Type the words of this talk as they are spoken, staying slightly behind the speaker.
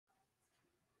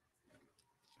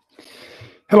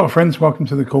Hello, friends. Welcome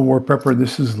to the Cold War Prepper.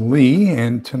 This is Lee,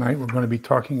 and tonight we're going to be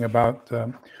talking about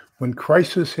When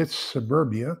Crisis Hits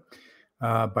Suburbia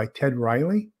by Ted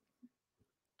Riley.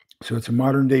 So it's a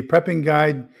modern-day prepping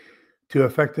guide to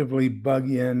effectively bug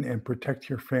in and protect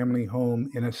your family home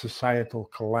in a societal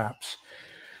collapse.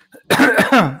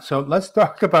 So let's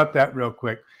talk about that real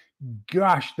quick.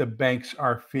 Gosh, the banks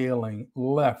are failing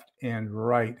left and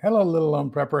right. Hello, Little Lone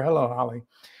Prepper. Hello, Holly.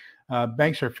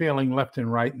 Banks are failing left and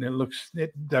right, and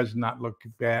it does not look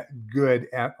good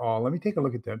at all. Let me take a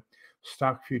look at the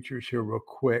stock futures here real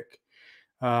quick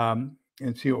and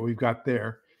see what we've got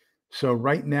there. So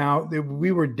right now,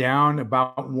 we were down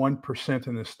about 1%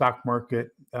 in the stock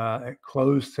market at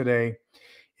close today.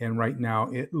 And right now,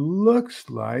 it looks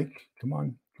like, come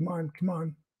on.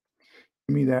 Give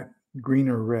me that green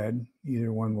or red.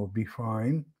 Either one will be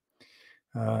fine.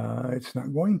 It's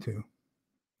not going to.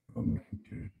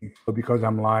 Because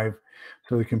I'm live,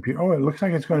 so the computer, it looks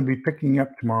like it's going to be picking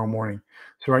up tomorrow morning.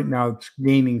 So right now it's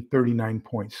gaining 39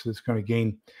 points. So it's going to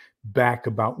gain back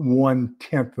about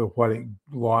 1/10 of what it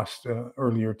lost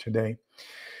earlier today.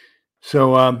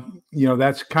 So,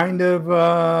 that's kind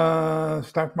of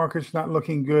stock market's not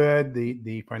looking good.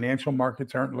 The financial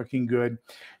markets aren't looking good.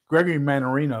 Gregory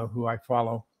Mannarino, who I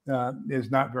follow,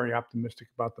 is not very optimistic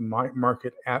about the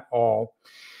market at all.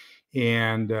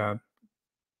 And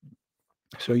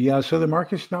so the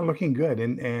market's not looking good,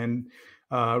 and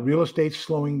real estate's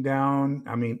slowing down.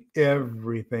 I mean,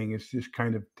 everything is just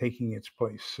kind of taking its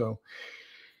place. So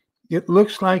it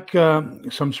looks like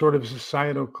some sort of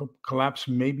societal collapse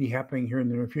may be happening here in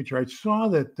the near future. I saw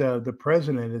that the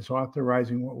president is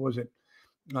authorizing,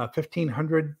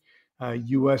 1,500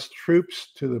 U.S.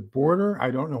 troops to the border.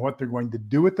 I don't know what they're going to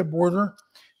do at the border.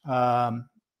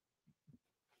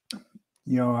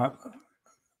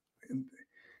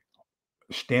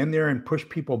 Stand there and push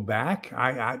people back.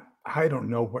 I don't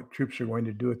know what troops are going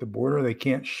to do at the border. They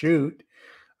can't shoot.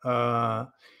 Are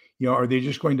they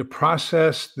just going to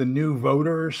process the new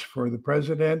voters for the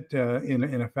president in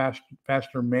a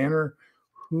faster manner?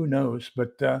 Who knows?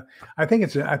 But I think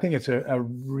it's a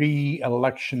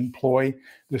re-election ploy.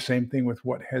 The same thing with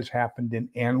what has happened in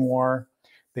Anwar.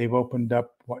 They've opened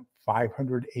up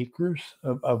 500 acres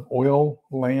of oil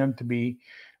land to be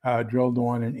drilled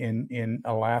on in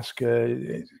Alaska.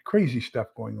 It's crazy stuff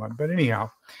going on. But anyhow,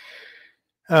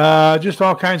 just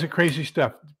all kinds of crazy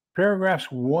stuff. Paragraphs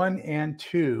 1 and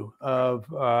 2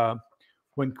 of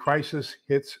When Crisis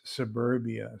Hits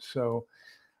Suburbia. So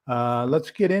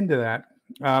let's get into that.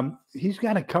 He's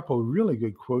got a couple really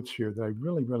good quotes here that I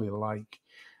really, really like.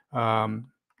 Let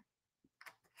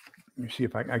me see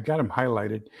if I got them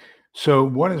highlighted. So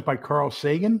one is by Carl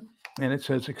Sagan, and it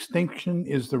says, "Extinction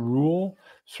is the rule,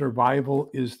 survival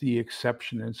is the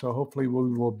exception." And so hopefully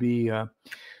we will be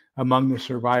among the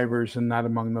survivors and not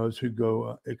among those who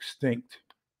go extinct.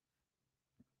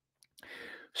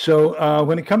 So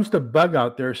when it comes to bug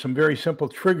out, there are some very simple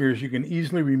triggers you can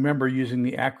easily remember using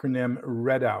the acronym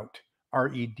REDOUT,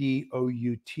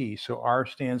 REDOUT. So R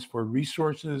stands for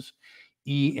resources,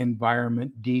 E,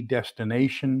 environment, D,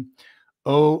 destination,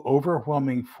 O,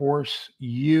 overwhelming force,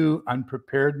 U,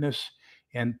 unpreparedness,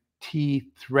 and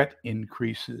T, threat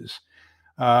increases.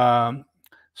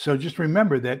 So just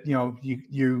remember that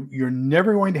you're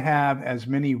never going to have as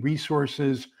many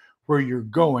resources where you're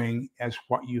going as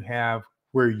what you have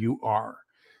where you are.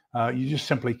 You just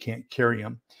simply can't carry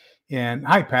them. And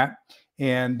hi, Pat.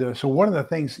 And so one of the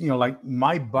things, like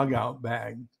my bug out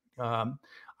bag,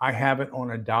 I have it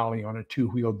on a dolly, on a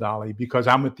two-wheel dolly, because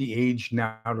I'm at the age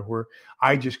now to where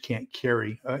I just can't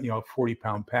carry, a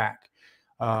 40-pound pack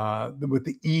with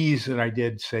the ease that I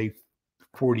did, say,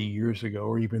 40 years ago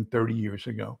or even 30 years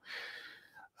ago.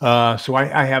 So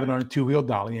I have it on a two-wheel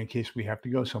dolly in case we have to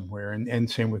go somewhere, and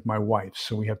same with my wife.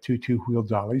 So we have two-wheel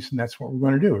dollies, and that's what we're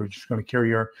going to do. We're just going to carry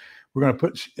we're going to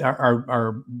put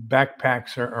our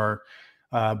backpacks are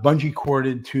bungee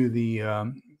corded to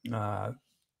the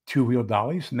two-wheel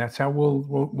dollies, and that's how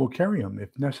we'll carry them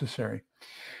if necessary.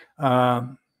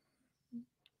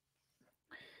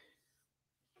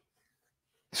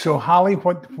 So Holly,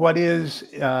 what is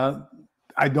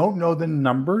I don't know the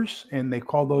numbers, and they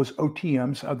call those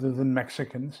OTMs other than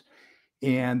Mexicans.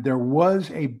 And there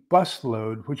was a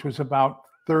busload, which was about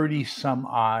 30 some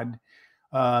odd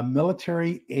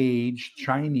military age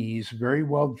Chinese, very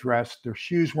well dressed. Their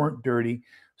shoes weren't dirty.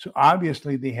 So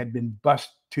obviously they had been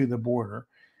bussed to the border.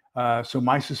 So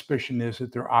my suspicion is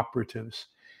that they're operatives.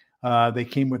 They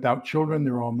came without children.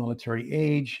 They're all military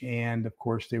age. And of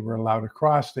course, they were allowed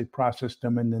across. They processed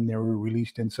them, and then they were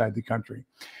released inside the country.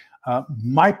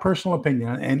 My personal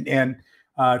opinion, and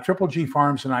Triple G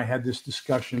Farms and I had this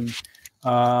discussion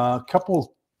a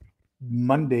couple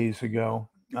Mondays ago,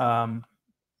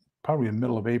 probably the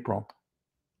middle of April.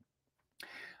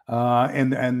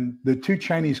 And the two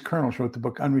Chinese colonels wrote the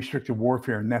book Unrestricted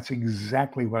Warfare, and that's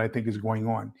exactly what I think is going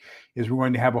on. Is we're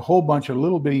going to have a whole bunch of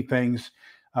little bitty things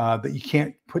that you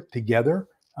can't put together,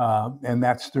 and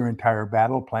that's their entire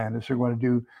battle plan. Is they're going to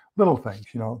do little things,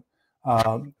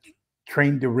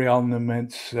 train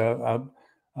derailments,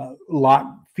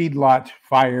 feedlot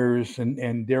fires,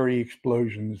 and dairy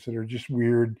explosions that are just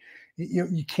weird.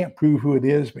 You can't prove who it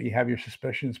is, but you have your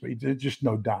suspicions, but you just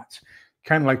know dots.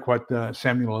 Kind of like what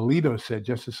Samuel Alito said,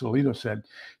 Justice Alito said.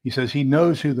 He says he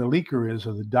knows who the leaker is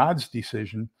of the Dodds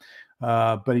decision,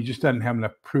 but he just doesn't have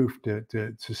enough proof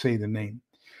to say the name.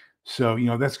 So,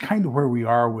 that's kind of where we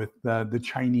are with the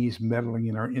Chinese meddling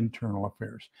in our internal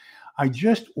affairs. I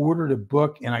just ordered a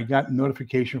book and I got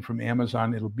notification from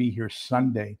Amazon. It'll be here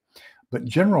Sunday. But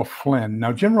General Flynn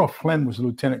was a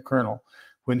lieutenant colonel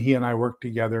when he and I worked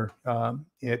together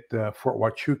at Fort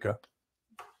Huachuca.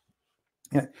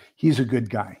 Yeah, he's a good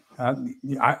guy.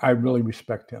 I really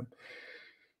respect him.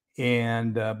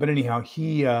 And but anyhow,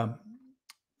 he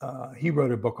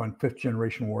wrote a book on fifth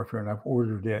generation warfare, and I've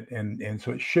ordered it, and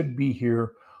so it should be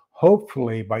here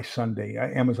hopefully by Sunday.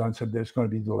 Amazon said that it's going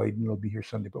to be delayed and it'll be here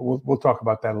Sunday, but we'll talk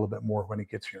about that a little bit more when it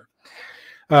gets here.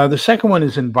 The second one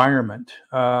is environment.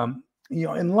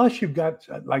 Unless you've got,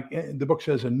 like the book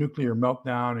says, a nuclear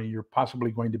meltdown, or you're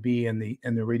possibly going to be in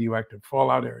the radioactive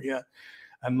fallout area,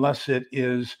 unless it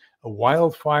is a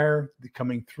wildfire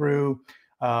coming through,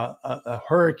 a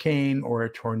hurricane or a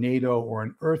tornado or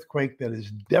an earthquake that has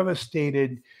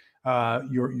devastated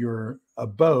your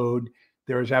abode,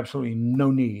 there is absolutely no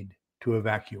need to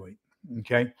evacuate.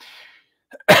 Okay.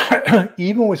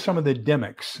 Even with some of the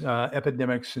epidemics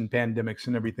and pandemics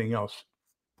and everything else,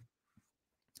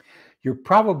 you're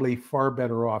probably far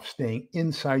better off staying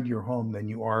inside your home than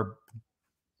you are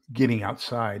getting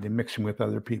outside and mixing with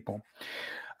other people.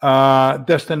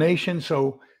 Destination.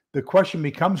 So the question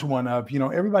becomes one of,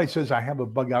 everybody says I have a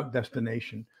bug out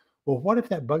destination. Well, what if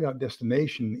that bug out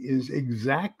destination is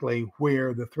exactly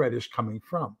where the threat is coming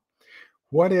from?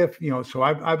 What if, so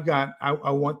I've got a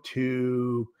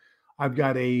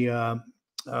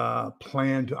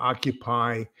plan to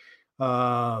occupy,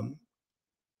 I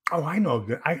know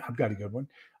I've got a good one.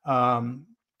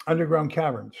 Underground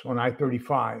caverns on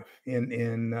I-35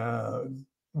 in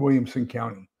Williamson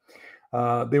County.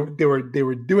 They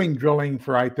were doing drilling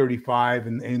for I-35,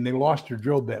 and they lost their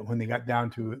drill bit when they got down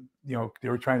to it. They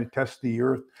were trying to test the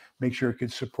earth, make sure it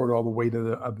could support all the weight of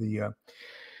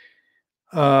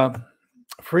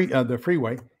the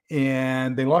freeway,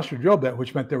 and they lost their drill bit,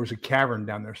 which meant there was a cavern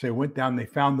down there. So they went down, they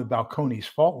found the Balcones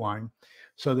fault line.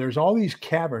 So there's all these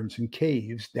caverns and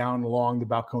caves down along the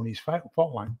Balcones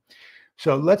fault line.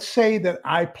 So let's say that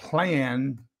I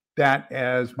plan that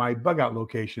as my bug out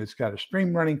location. It's got a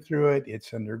stream running through it.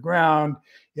 It's underground.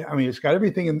 Yeah, I mean, it's got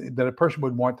everything that a person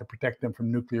would want to protect them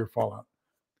from nuclear fallout.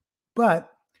 But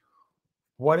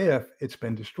what if it's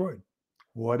been destroyed?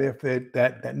 What if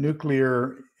that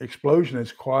nuclear explosion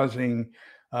is causing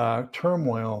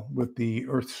turmoil with the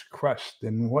Earth's crust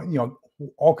and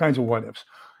all kinds of what ifs?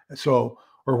 So,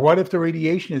 or what if the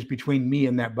radiation is between me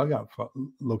and that bug out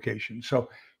location? So,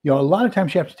 a lot of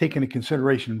times you have to take into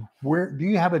consideration, where do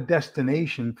you have a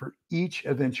destination for each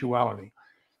eventuality?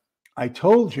 I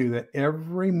told you that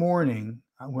every morning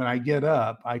when I get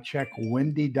up, I check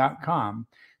windy.com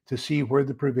to see where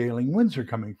the prevailing winds are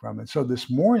coming from. And so this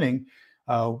morning,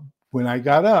 when I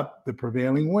got up, the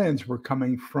prevailing winds were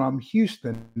coming from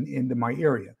Houston into my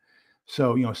area.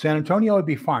 So, San Antonio would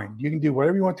be fine. You can do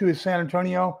whatever you want to in San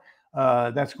Antonio.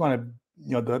 That's going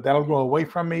to, that'll go away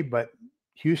from me. But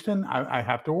Houston, I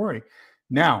have to worry.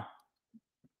 Now,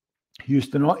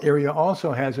 Houston area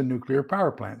also has a nuclear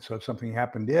power plant. So if something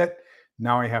happened to it,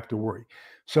 now I have to worry.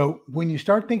 So when you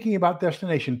start thinking about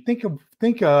destination, think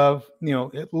of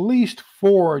at least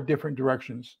 4 different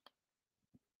directions: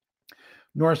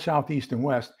 north, south, east, and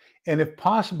west. And if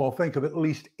possible, think of at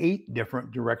least 8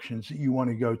 different directions that you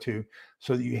want to go to,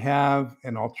 so that you have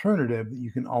an alternative that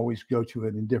you can always go to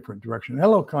it in different directions.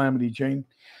 Hello, Calamity Jane.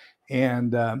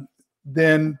 And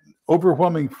then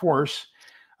overwhelming force.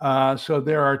 So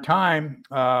there are times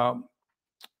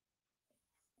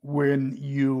when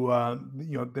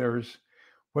there's,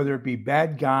 whether it be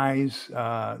bad guys,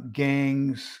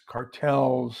 gangs,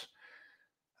 cartels,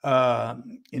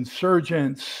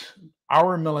 insurgents,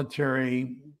 our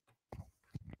military,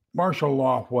 martial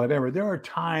law, whatever. There are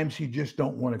times you just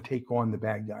don't want to take on the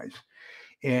bad guys,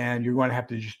 and you're going to have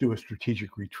to just do a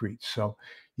strategic retreat. So,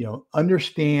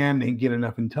 understand and get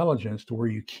enough intelligence to where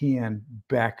you can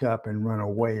back up and run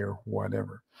away or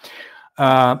whatever.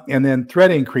 And then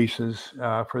threat increases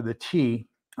for the T.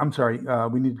 I'm sorry,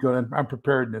 we need to go to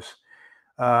unpreparedness.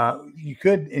 You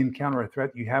could encounter a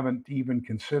threat you haven't even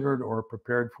considered or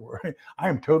prepared for. I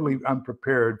am totally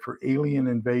unprepared for alien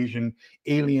invasion,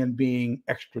 alien being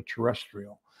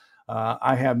extraterrestrial.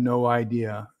 I have no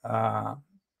idea.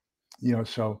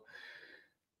 So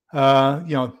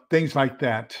things like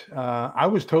that. I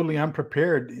was totally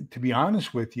unprepared, to be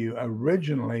honest with you,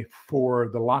 originally for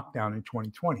the lockdown in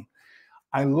 2020.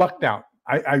 I lucked out.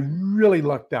 I really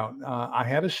lucked out. I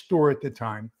had a store at the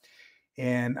time,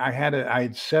 and I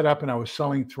had set up and I was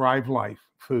selling Thrive Life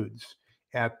foods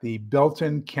at the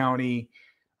Belton County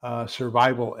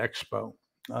Survival Expo,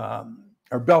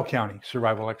 or Bell County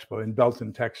Survival Expo in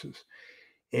Belton, Texas.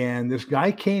 And this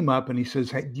guy came up and he says,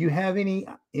 "Hey, do you have any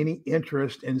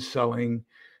interest in selling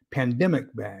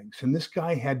pandemic bags?" And this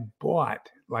guy had bought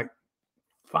like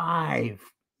 5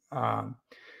 um,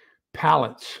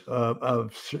 pallets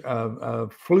of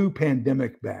flu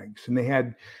pandemic bags, and they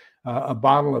had a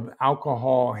bottle of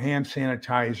alcohol, hand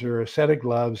sanitizer, a set of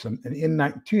gloves, and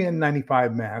two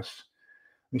N95 masks.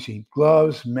 Let me see,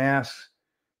 gloves, masks,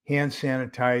 hand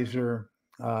sanitizer.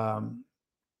 I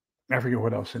forget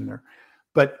what else in there.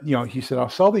 But he said, "I'll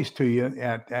sell these to you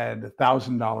at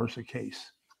 $1,000 a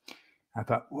case." I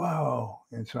thought, whoa.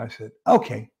 And so I said,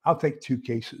 "Okay, I'll take 2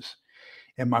 cases."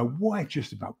 And my wife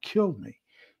just about killed me.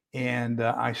 And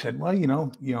I said, "Well,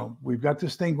 we've got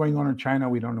this thing going on in China.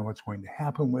 We don't know what's going to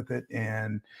happen with it."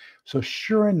 And so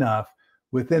sure enough,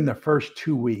 within the first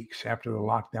 2 weeks after the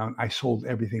lockdown, I sold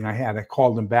everything I had. I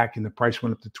called them back and the price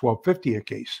went up to $12.50 a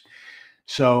case.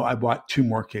 So I bought 2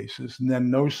 more cases, and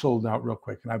then those sold out real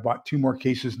quick. And I bought 2 more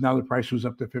cases. Now the price was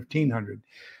up to $1,500.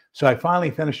 So I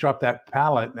finally finished off that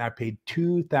pallet, and I paid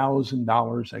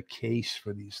 $2,000 a case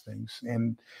for these things.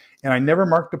 And I never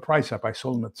marked the price up. I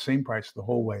sold them at the same price the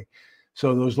whole way.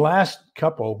 So those last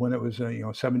couple, when it was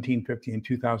 $1,750 and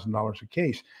 $2,000 a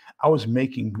case, I was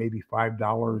making maybe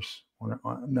 $5.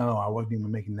 No, I wasn't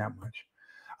even making that much.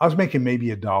 I was making maybe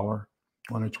 $1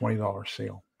 on a $20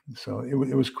 sale. So it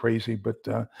was crazy, but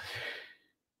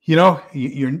you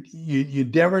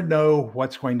never know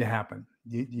what's going to happen.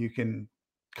 You can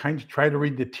kind of try to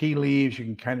read the tea leaves. You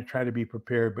can kind of try to be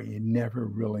prepared, but you never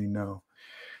really know.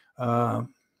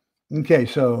 Okay,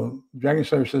 so Dragon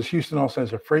Slayer says Houston also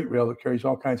has a freight rail that carries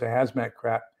all kinds of hazmat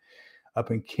crap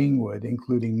up in Kingwood,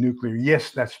 including nuclear.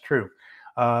 Yes, that's true.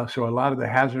 So a lot of the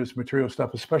hazardous material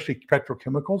stuff, especially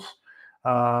petrochemicals,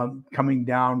 coming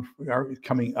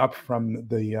up from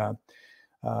the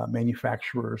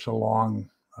manufacturers along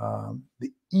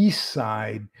the east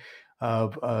side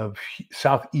of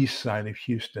southeast side of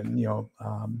Houston,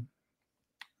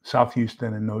 South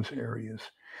Houston and those areas,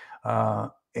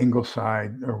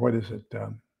 Ingleside, or what is it?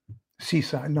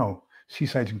 Seaside? No,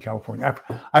 Seaside's in California.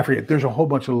 I forget. There's a whole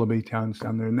bunch of little bitty towns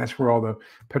down there, and that's where all the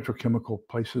petrochemical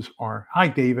places are. Hi,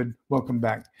 David. Welcome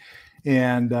back.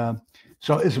 And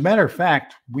so, as a matter of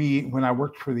fact, when I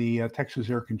worked for the Texas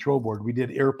Air Control Board, we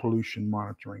did air pollution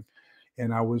monitoring,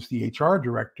 and I was the HR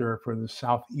director for the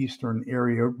southeastern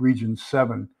area, Region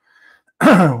 7,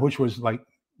 which was like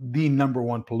the number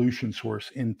one pollution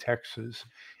source in Texas,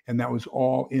 and that was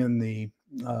all in the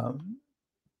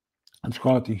let's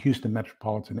call it the Houston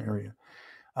metropolitan area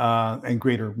and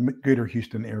greater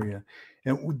Houston area.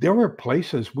 And there were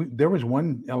places. There was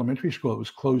one elementary school that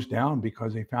was closed down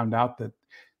because they found out that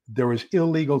there was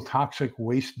illegal toxic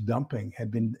waste dumping.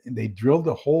 They drilled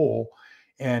a hole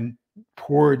and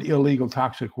poured illegal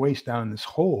toxic waste down in this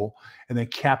hole, and they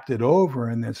capped it over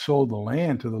and then sold the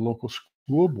land to the local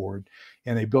school board,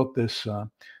 and they built this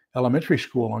elementary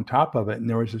school on top of it, and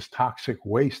there was this toxic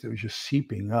waste that was just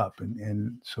seeping up,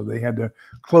 and so they had to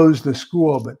close the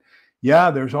school. But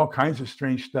yeah, there's all kinds of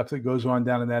strange stuff that goes on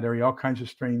down in that area, all kinds of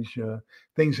strange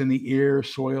things in the air,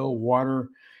 soil, water,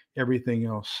 everything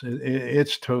else.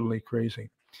 It's totally crazy.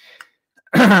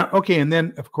 Okay, and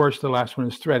then of course the last one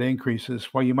is threat increases.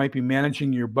 While you might be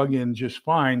managing your bug-in just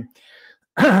fine,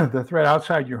 the threat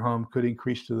outside your home could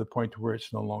increase to the point to where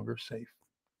it's no longer safe.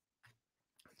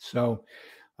 So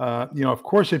of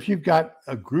course, if you've got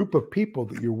a group of people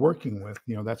that you're working with,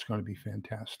 that's going to be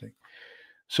fantastic.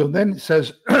 So then it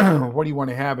says, what do you want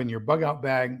to have in your bug out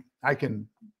bag? I can,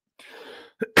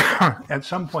 at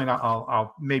some point,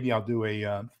 I'll do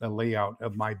a layout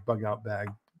of my bug out bag.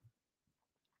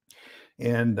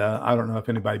 And I don't know if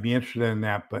anybody be interested in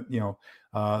that, but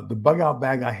the bug out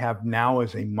bag I have now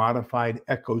is a modified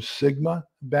Echo Sigma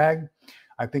bag.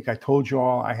 I think I told you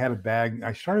all I had a bag.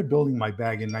 I started building my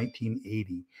bag in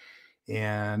 1980,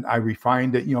 and I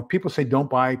refined it. People say don't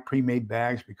buy pre-made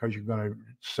bags because you're going to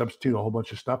substitute a whole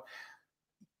bunch of stuff.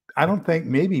 I don't think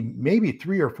maybe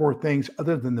 3 or 4 things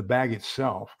other than the bag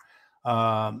itself,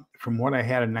 from what I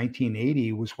had in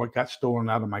 1980 was what got stolen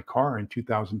out of my car in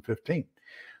 2015.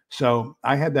 So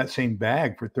I had that same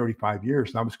bag for 35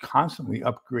 years, and I was constantly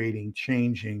upgrading,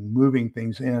 changing, moving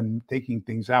things in, taking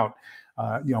things out,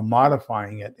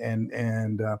 modifying it,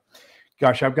 and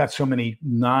gosh, I've got so many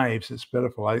knives. It's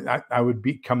pitiful. I would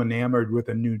become enamored with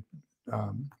a new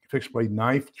fixed blade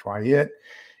knife. Try it.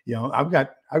 I've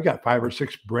got 5 or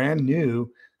 6 brand new,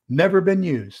 never been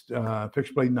used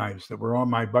fixed blade knives that were on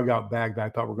my bug out bag that I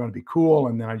thought were going to be cool,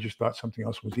 and then I just thought something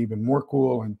else was even more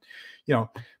cool. And you know,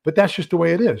 but that's just the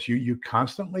way it is. You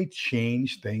constantly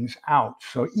change things out.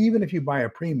 So even if you buy a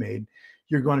pre-made,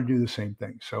 you're going to do the same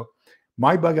thing. So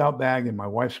my bug out bag and my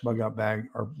wife's bug out bag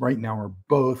are right now are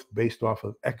both based off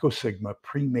of Echo Sigma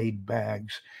pre-made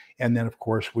bags. And then of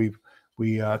course we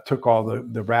took all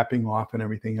the wrapping off and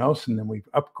everything else, and then we've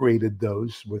upgraded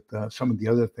those with some of the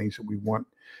other things that we want,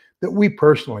 that we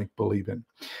personally believe in.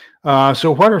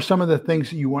 So what are some of the things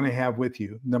that you want to have with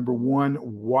you? Number one,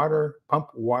 pump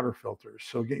water filters.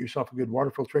 So get yourself a good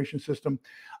water filtration system.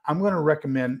 I'm going to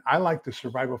recommend, I like the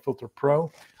Survival Filter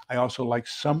Pro. I also like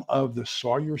some of the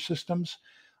Sawyer systems.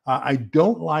 I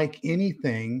don't like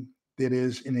anything that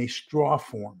is in a straw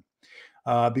form,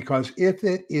 because if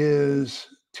it is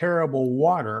terrible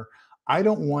water, I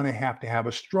don't want to have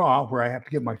a straw where I have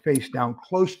to get my face down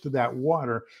close to that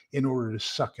water in order to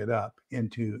suck it up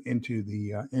into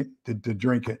to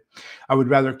drink it. I would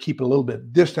rather keep a little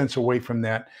bit distance away from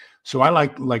that. So I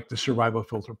like the Survival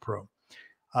Filter Pro,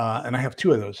 and I have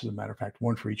 2 of those, as a matter of fact,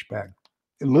 one for each bag.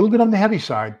 A little bit on the heavy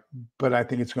side, but I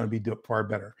think it's going to be far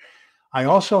better. I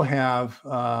also have,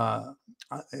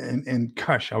 and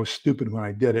gosh, I was stupid when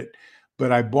I did it,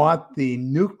 but I bought the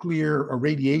nuclear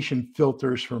irradiation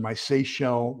filters for my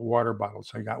Seychelles water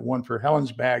bottles. I got one for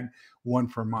Helen's bag, one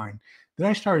for mine. Then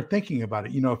I started thinking about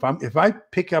it. If I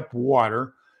pick up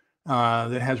water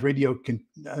that has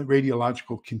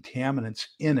radiological contaminants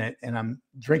in it, and I'm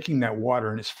drinking that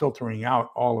water and it's filtering out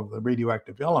all of the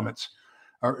radioactive elements,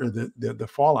 or the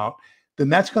fallout, then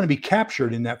that's going to be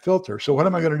captured in that filter. So what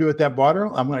am I going to do with that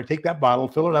bottle? I'm going to take that bottle,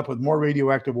 fill it up with more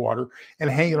radioactive water, and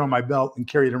hang it on my belt and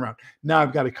carry it around. Now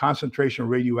I've got a concentration of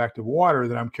radioactive water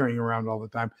that I'm carrying around all the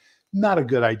time. Not a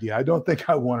good idea. I don't think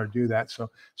I want to do that. So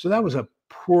that was a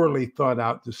poorly thought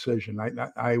out decision.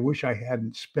 I wish I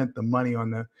hadn't spent the money on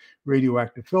the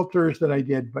radioactive filters that I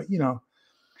did, but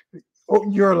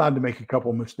you're allowed to make a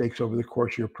couple mistakes over the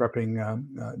course of your prepping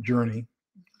journey.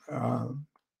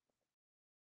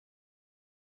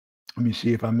 Let me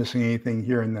see if I'm missing anything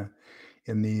here in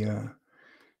the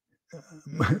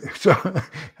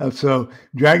so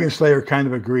Dragon Slayer kind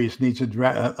of agrees. Needs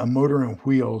a motor and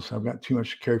wheels. I've got too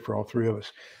much to carry for all 3 of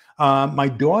us. My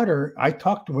daughter,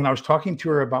 when I was talking to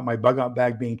her about my bug out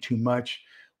bag being too much,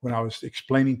 when I was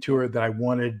explaining to her that I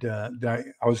wanted that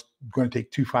I was going to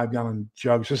take 2 5-gallon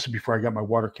jugs. This is before I got my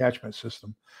water catchment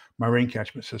system, my rain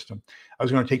catchment system. I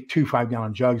was going to take 2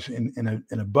 5-gallon jugs in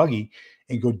a buggy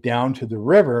and go down to the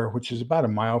river, which is about a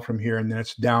mile from here, and then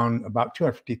it's down about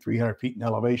 250, 300 feet in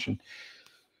elevation,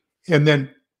 and then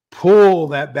pull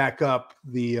that back up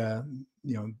the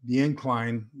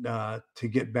incline to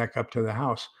get back up to the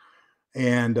house.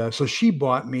 And so she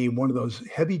bought me one of those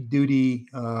heavy duty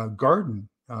garden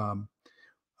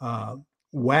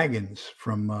wagons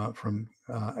from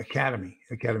Academy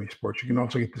Sports. You can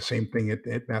also get the same thing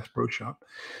at Bass Pro Shop.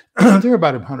 They're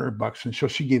about $100, and so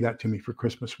she gave that to me for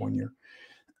Christmas one year.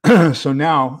 So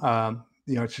now,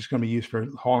 it's just going to be used for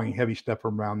hauling heavy stuff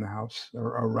around the house or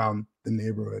around the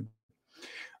neighborhood.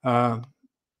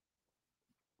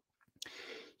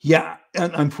 Yeah,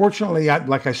 and unfortunately,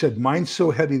 like I said, mine's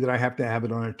so heavy that I have to have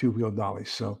it on a 2-wheel dolly.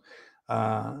 So,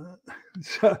 uh,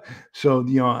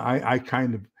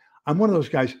 I'm one of those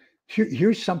guys.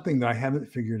 Here's something that I haven't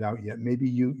figured out yet. Maybe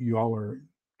you all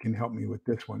can help me with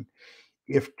this one.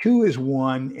 If 2 is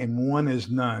 1 and 1 is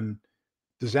none,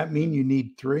 does that mean you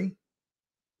need 3?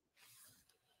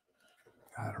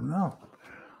 I don't know.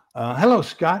 Hello,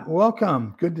 Scott.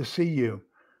 Welcome. Good to see you.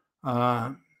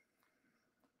 Uh,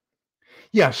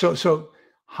 yeah. So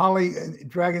Holly,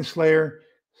 Dragon Slayer.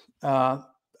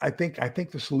 I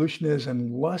think the solution is,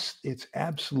 unless it's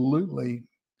absolutely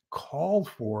called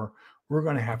for, we're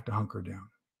going to have to hunker down.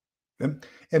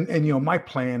 And my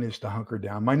plan is to hunker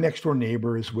down. My next door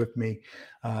neighbor is with me.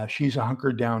 She's a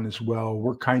hunker down as well.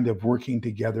 We're kind of working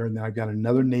together. And then I've got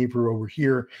another neighbor over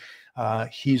here.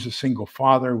 He's a single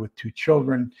father with 2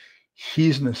 children.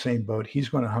 He's in the same boat. He's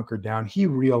going to hunker down. He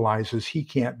realizes he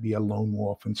can't be a lone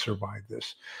wolf and survive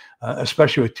this,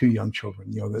 especially with two young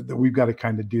children. That we've got to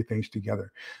kind of do things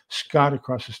together. Scott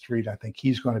across the street, I think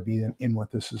he's going to be in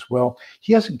with this as well.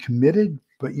 He hasn't committed,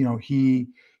 but he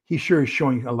sure is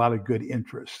showing a lot of good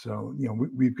interest. So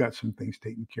we've got some things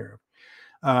taken care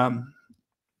of.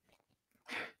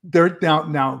 There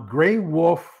now gray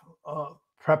wolf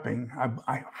prepping.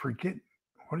 I forget,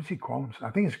 what does he call himself?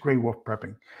 I think it's gray wolf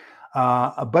prepping.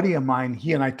 A buddy of mine,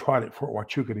 he and I taught at Fort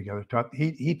Huachuca together.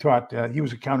 He taught. He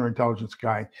was a counterintelligence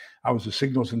guy. I was a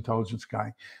signals intelligence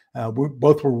guy. We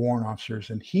both were warrant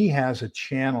officers, and he has a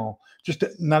channel.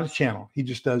 Not a channel. He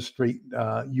just does straight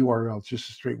URLs, just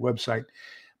a straight website.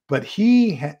 But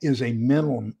he is a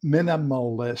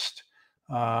minimalist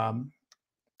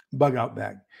bug out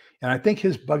bag. And I think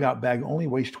his bug out bag only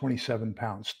weighs 27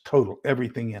 pounds total,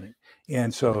 everything in it.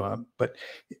 And so, but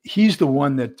he's the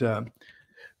one that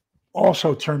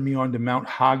also turned me on to Mount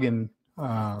Hagen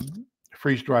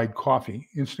freeze-dried coffee,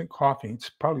 instant coffee. It's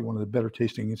probably one of the better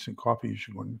tasting instant coffees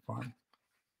you're going to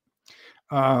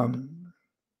find.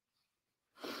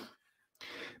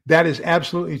 That is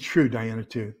absolutely true, Diana,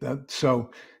 too.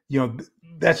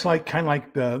 That's like kind of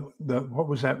like the what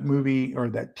was that movie or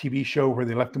that TV show where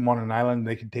they left them on an island and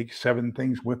they could take 7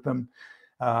 things with them.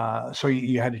 So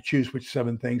you had to choose which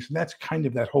 7 things. And that's kind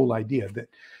of that whole idea that,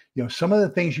 some of the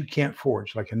things you can't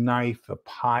forge, like a knife, a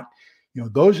pot,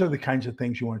 those are the kinds of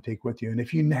things you want to take with you. And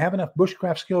if you have enough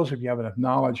bushcraft skills, if you have enough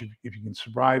knowledge, if you can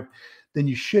survive, then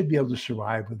you should be able to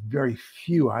survive with very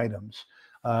few items.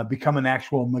 Become an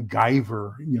actual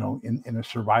MacGyver, in a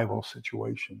survival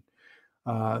situation.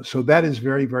 So that is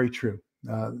very, very true.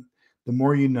 The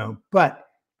more you know, but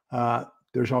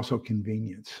there's also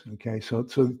convenience. Okay, so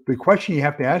the question you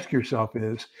have to ask yourself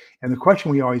is, and the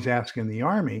question we always ask in the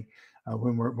Army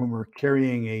when we're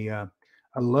carrying a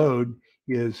load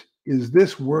is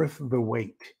this worth the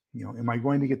weight? Am I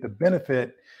going to get the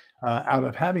benefit out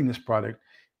of having this product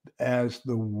as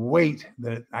the weight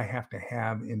that I have to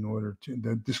have in order to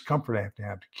the discomfort I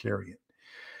have to carry it?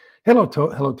 Hello,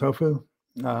 Tofu.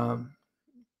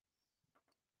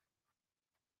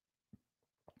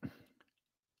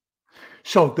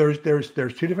 So there's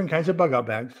 2 different kinds of bug out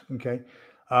bags. Okay.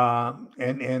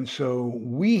 And so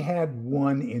we had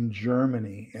one in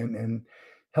Germany, and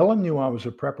Helen knew I was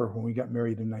a prepper when we got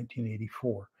married in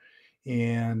 1984.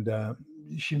 And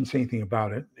she didn't say anything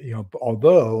about it,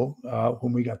 although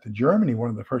when we got to Germany, one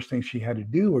of the first things she had to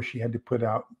do was she had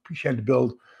to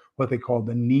build what they called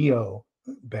the NEO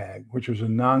bag, which was a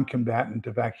non-combatant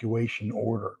evacuation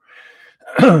order.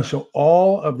 So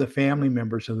all of the family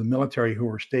members of the military who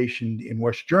were stationed in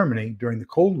West Germany during the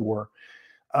Cold War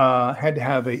had to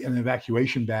have an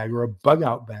evacuation bag or a bug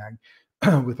out bag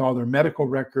with all their medical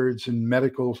records and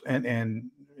medicals and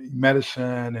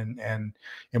medicine and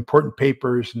important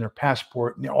papers and their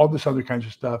passport and all this other kinds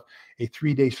of stuff, a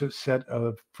 3-day set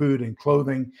of food and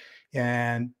clothing.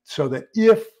 And so that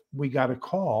if we got a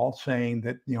call saying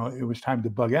that, it was time to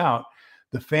bug out,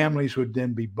 the families would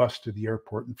then be bused to the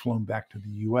airport and flown back to the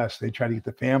U.S. They try to get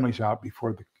the families out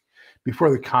before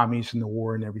the commies and the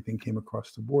war and everything came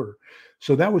across the border.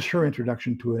 So that was her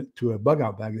introduction to a bug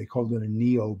out bag. They called it a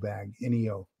NEO bag,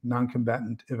 NEO,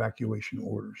 non-combatant evacuation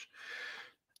orders.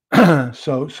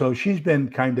 So she's been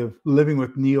kind of living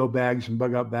with NEO bags and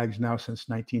bug out bags now since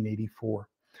 1984.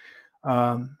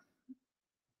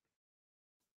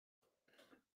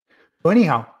 So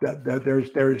anyhow,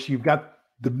 you've got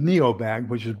the NEO bag,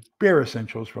 which is bare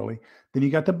essentials really. Then you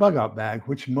got the bug out bag,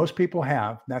 which most people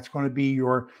have. That's going to be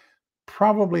your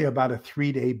probably about a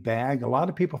 3-day bag. A lot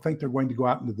of people think they're going to go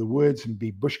out into the woods and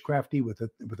be bushcrafty with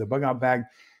a bug out bag.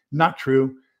 Not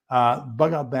true.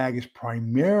 Bug out bag is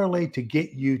primarily to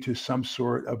get you to some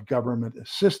sort of government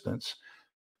assistance,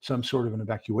 some sort of an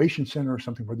evacuation center or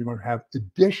something where they're going to have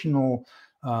additional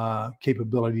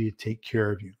capability to take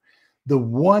care of you. The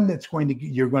one that's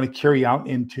you're going to carry out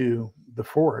into the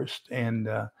forest and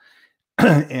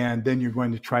and then you're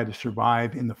going to try to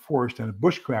survive in the forest in a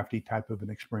bushcrafty type of an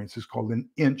experience is called an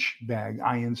INCH bag,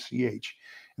 INCH,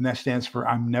 and that stands for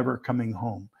I'm never coming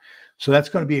home. So that's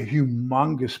going to be a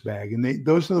humongous bag, and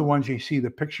those are the ones you see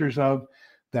the pictures of.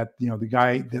 That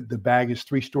the bag is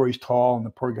 3 stories tall, and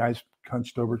the poor guy's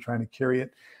hunched over trying to carry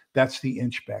it. That's the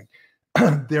INCH bag.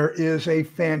 There is a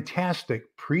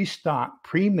fantastic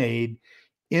pre-made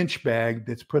INCH bag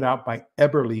that's put out by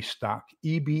Eberle Stock,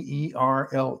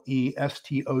 EBERLE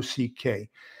STOCK.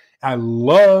 I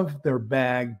love their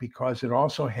bag because it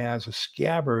also has a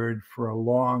scabbard for a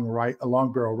long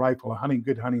barrel rifle, a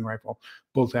good hunting rifle,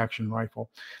 bolt action rifle.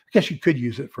 I guess you could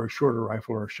use it for a shorter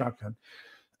rifle or a shotgun.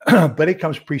 but it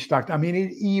comes pre-stocked. I mean,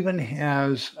 it even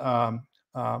has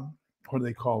what are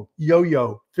they called?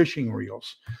 Yo-yo fishing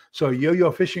reels. So a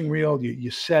yo-yo fishing reel, you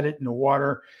set it in the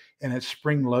water and it's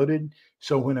spring loaded.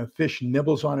 So when a fish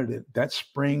nibbles on it, that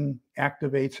spring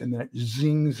activates and then it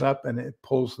zings up and it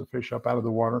pulls the fish up out of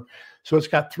the water. So it's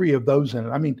got three of those in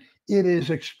it. I mean, it is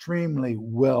extremely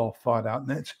well thought out.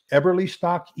 And it's Eberly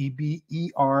stock,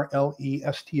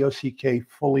 Eberlestock,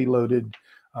 fully loaded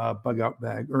bug out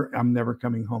bag, or I'm never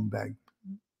coming home bag.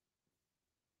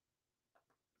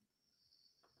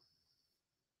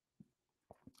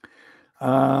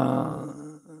 Uh,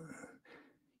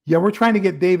 yeah, we're trying to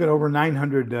get David over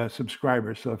 900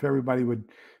 subscribers. So if everybody would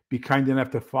be kind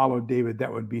enough to follow David,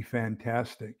 that would be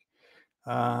fantastic.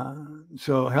 Uh,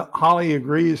 so Holly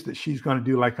agrees that she's going to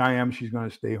do like I am. She's going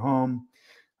to stay home.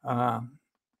 Um,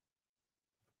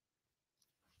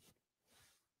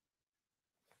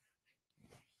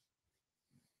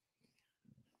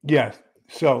 yes.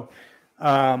 So,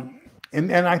 and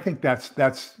I think that's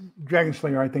Dragon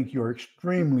Slayer. I think you're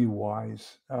extremely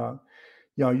wise.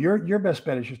 Your best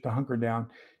bet is just to hunker down.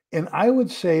 And I would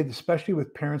say, especially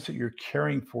with parents that you're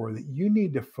caring for, that you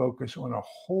need to focus on a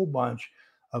whole bunch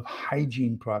of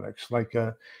hygiene products, like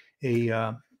a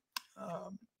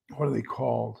what are they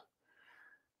called?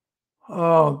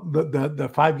 Oh,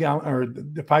 the 5 gallon or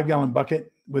the 5 gallon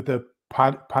bucket with a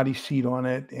potty seat on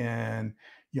it, and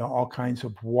all kinds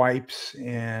of wipes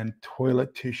and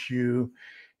toilet tissue,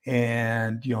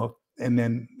 and and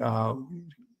then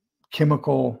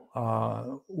chemical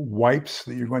wipes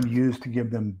that you're going to use to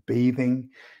give them bathing,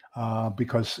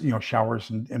 because showers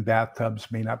and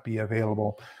bathtubs may not be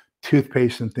available,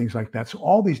 toothpaste and things like that. So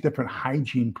all these different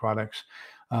hygiene products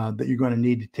that you're going to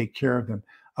need to take care of them.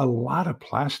 A lot of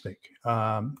plastic.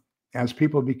 As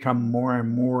people become more and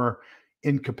more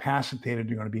incapacitated,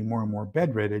 they're going to be more and more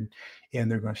bedridden, and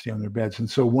they're going to stay on their beds. And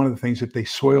so one of the things, if they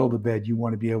soil the bed, you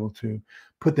want to be able to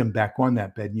put them back on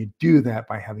that bed. And you do that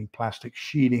by having plastic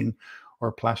sheeting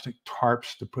or plastic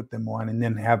tarps to put them on, and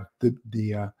then have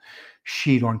the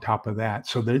sheet on top of that,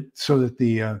 so that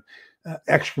the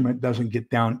excrement doesn't get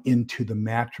down into the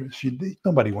mattress.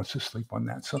 Nobody wants to sleep on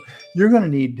that. So you're going to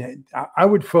need. I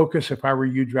would focus, if I were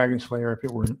you, Dragon Slayer.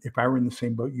 If I were in the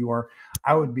same boat you are,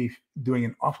 I would be doing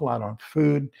an awful lot on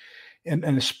food, and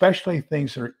especially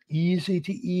things that are easy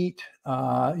to eat.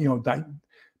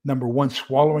 Number one,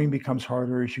 swallowing becomes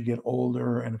harder as you get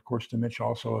older, and of course, dementia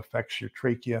also affects your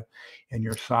trachea and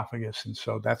your esophagus, and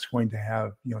so that's going to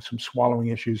have some swallowing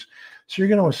issues. So you're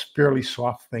going to want fairly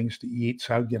soft things to eat.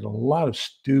 So I would get a lot of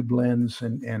stew blends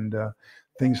and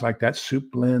things like that,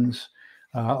 soup blends,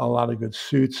 a lot of good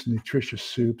soups, nutritious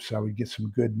soups. I would get some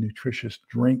good nutritious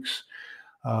drinks,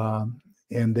 and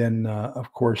then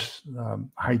of course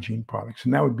hygiene products,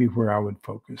 and that would be where I would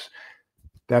focus.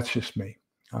 That's just me.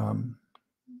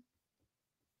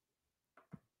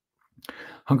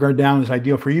 Hunker down is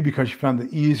ideal for you because you found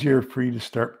it easier for you to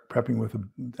start prepping with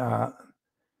a.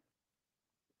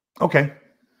 Okay.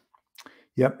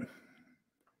 Yep.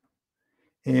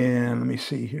 And let me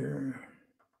see here.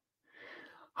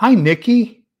 Hi,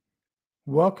 Nikki.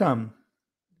 Welcome,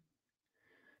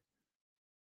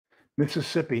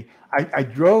 Mississippi. I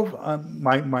drove.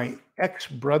 My ex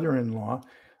brother-in-law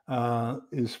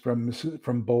is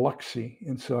from Biloxi,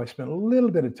 and so I spent a little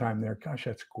bit of time there. Gosh,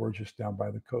 that's gorgeous down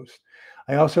by the coast.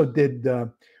 I also did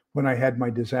when I had my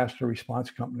disaster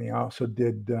response company. I also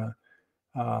did a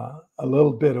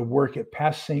little bit of work at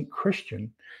Pass St.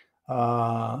 Christian,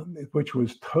 which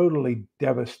was totally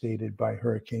devastated by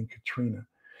Hurricane Katrina,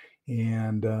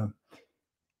 and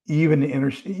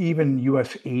even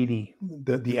US 80,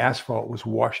 the asphalt was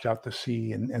washed out to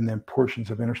sea, and then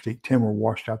portions of Interstate 10 were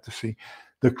washed out to sea.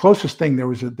 The closest thing, there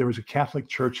was a Catholic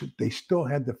church that they still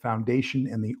had the foundation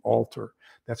and the altar.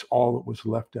 That's all that was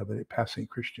left of it at Pass St.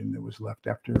 Christian that was left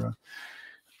after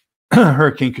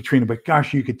Hurricane Katrina. But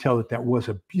gosh, you could tell that was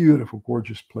a beautiful,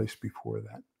 gorgeous place before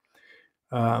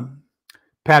that.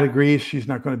 Pat agrees she's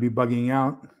not going to be bugging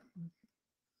out.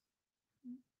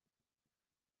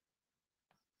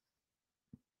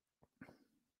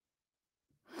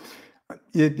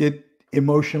 It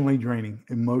emotionally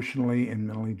and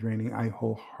mentally draining. I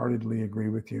wholeheartedly agree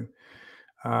with you.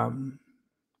 Um,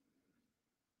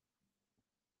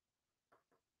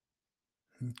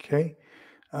 okay.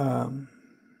 Um,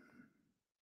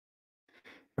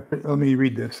 Let me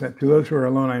read this. To those who are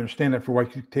alone, I understand that for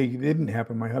what you take, it didn't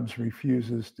happen. My hubs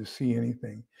refuses to see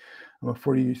anything. I'm a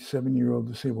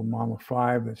 47-year-old disabled mom of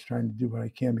 5 that's trying to do what I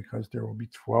can because there will be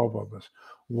 12 of us.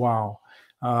 Wow.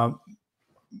 Um,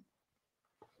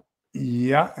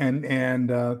 yeah, and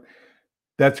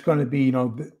That's going to be,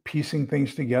 piecing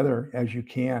things together as you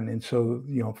can. And so,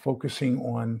 focusing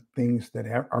on things that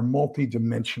are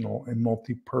multidimensional and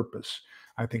multi-purpose,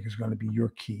 I think is going to be your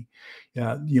key.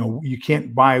 You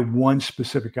can't buy one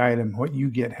specific item. What you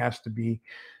get has to be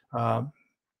uh,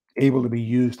 able to be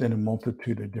used in a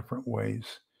multitude of different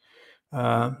ways.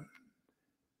 Uh,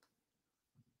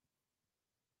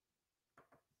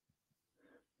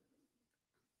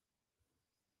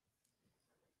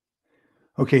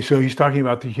 okay, so he's talking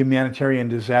about the humanitarian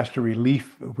disaster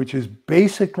relief, which is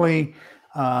basically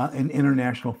an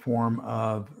international form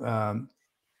of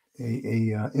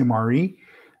MRE.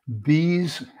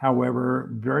 These, however,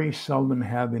 very seldom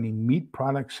have any meat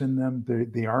products in them.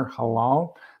 They are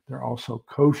halal. They're also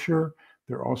kosher.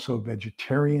 They're also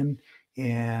vegetarian,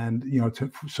 and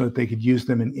so that they could use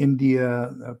them in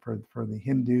India for the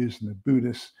Hindus and the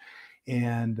Buddhists,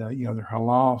 and they're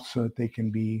halal, so that they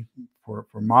can be for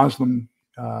Muslim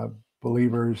uh,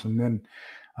 believers, and then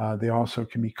they also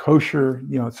can be kosher.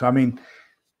 So I mean,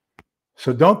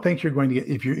 so don't think you're going to get,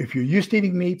 if you're used to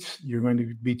eating meats, you're going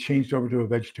to be changed over to a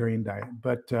vegetarian diet.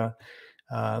 But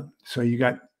so you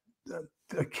got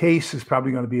a case is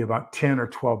probably going to be about 10 or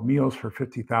 12 meals for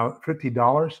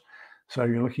 $50. So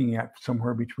you're looking at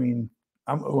somewhere between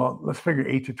well, let's figure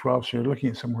 8 to 12. So you're looking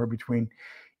at somewhere between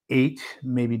eight,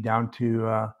 maybe down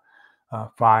to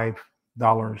 $5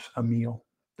 a meal.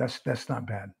 That's not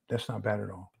bad. That's not bad at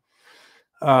all.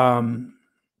 Um,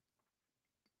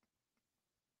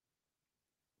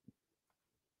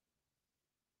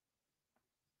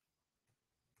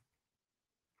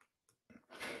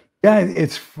 Yeah,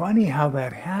 it's funny how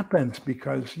that happens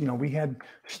because, we had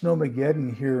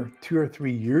Snowmageddon here 2 or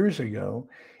 3 years ago,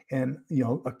 and,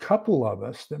 a couple of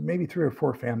us, that maybe 3 or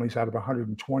 4 families out of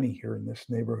 120 here in this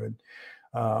neighborhood,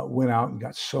 went out and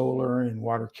got solar and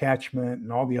water catchment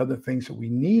and all the other things that we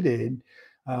needed,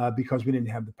 because we didn't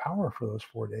have the power for those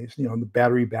 4 days, and the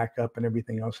battery backup and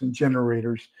everything else, and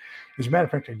generators. As a matter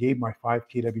of fact, I gave my 5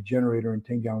 kW generator and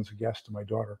 10 gallons of gas to my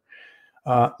daughter.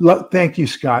 Thank you,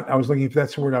 Scott. I was looking for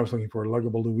that's the word I was looking for.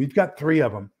 Luggable. We've got three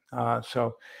of them.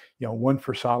 So, one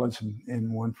for solids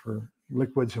and one for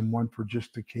liquids and one for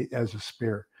just as a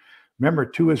spare. Remember,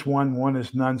 two is one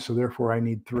is none. So therefore, I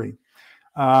need three.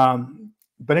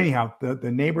 But anyhow,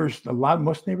 the neighbors,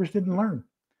 most neighbors didn't learn.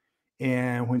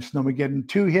 And when Snowmageddon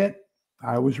 2 hit,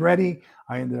 I was ready.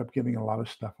 I ended up giving a lot of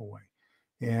stuff away.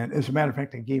 And as a matter of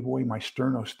fact, I gave away my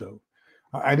Sterno stove.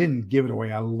 I didn't give it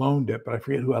away. I loaned it, but I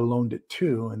forget who I loaned it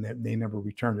to, and they never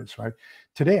returned it. So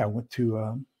today I went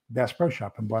to Bass Pro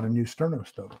Shop and bought a new Sterno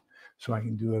stove, so I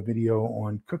can do a video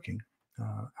on cooking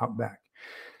out back.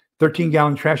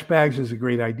 13-gallon trash bags is a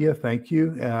great idea. Thank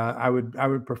you. I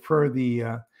would prefer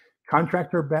the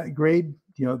contractor grade.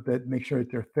 That make sure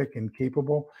that they're thick and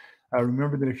capable.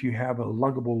 Remember that if you have a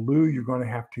luggable loo, you're going to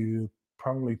have to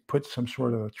probably put some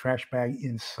sort of a trash bag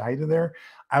inside of there.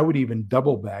 I would even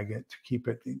double bag it to keep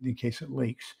it in case it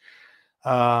leaks.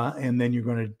 And then you're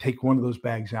going to take one of those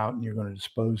bags out and you're going to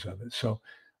dispose of it. So,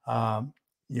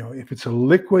 if it's a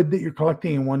liquid that you're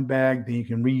collecting in one bag, then you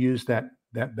can reuse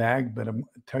that bag. But I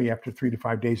tell you, after 3 to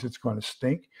 5 days, it's going to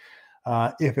stink.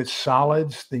 If it's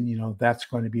solids, then that's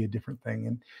going to be a different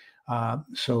thing. And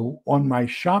so on my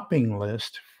shopping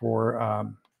list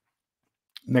for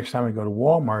next time I go to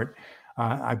Walmart,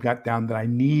 I've got down that I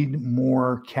need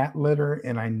more cat litter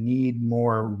and I need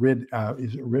more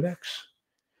is it Ridex,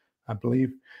 I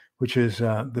believe, which is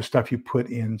the stuff you put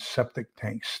in septic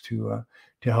tanks to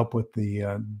help with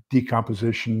the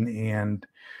decomposition and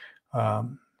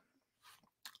um,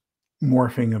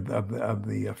 morphing of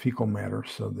the fecal matter,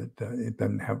 so that it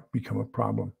doesn't become a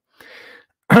problem.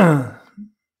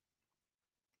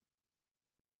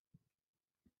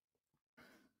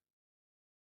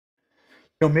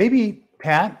 Maybe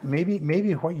Pat,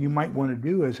 maybe what you might want to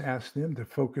do is ask them to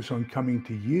focus on coming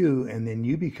to you, and then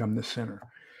you become the center,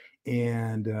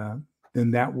 and then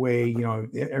that way,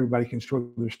 everybody can store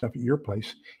their stuff at your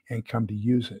place and come to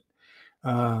use it.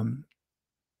 Um,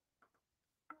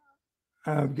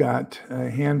 I've got a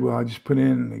hand well. I just put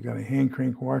in. I got a hand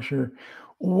crank washer.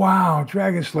 Wow,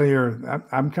 Dragon Slayer,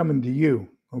 I'm coming to you.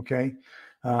 Okay,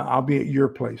 I'll be at your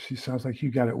place. It sounds like you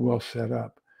got it well set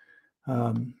up.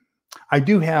 Um,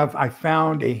 I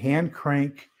found a hand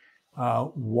crank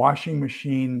washing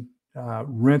machine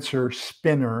rinser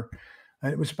spinner.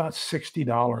 It was about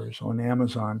 $60 on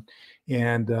Amazon.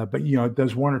 And, but it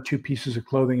does one or two pieces of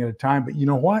clothing at a time. But you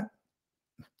know what?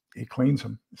 It cleans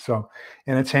them. So,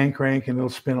 and it's hand crank and it'll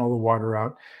spin all the water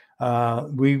out.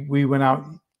 We went out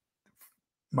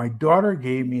my daughter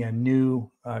gave me a new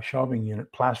shelving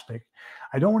unit, plastic.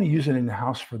 I don't want to use it in the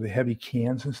house for the heavy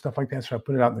cans and stuff like that, so I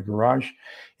put it out in the garage,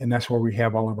 and that's where we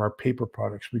have all of our paper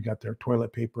products. We got their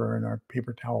toilet paper and our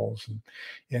paper towels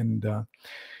and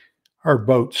our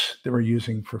boats that we're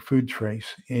using for food trays.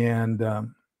 And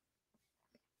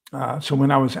so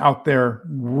when I was out there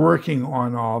working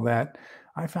on all that,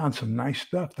 I found some nice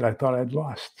stuff that I thought I'd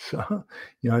lost. So,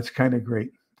 it's kind of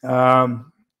great.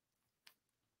 Um,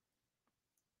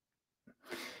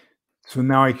 so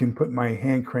now I can put my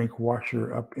hand crank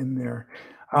washer up in there.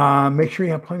 Make sure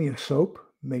you have plenty of soap.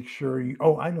 Make sure you,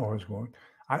 oh, I know where I was going.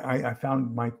 I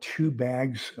found my 2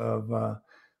 bags of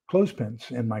clothespins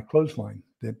and my clothesline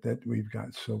that we've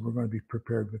got. So we're going to be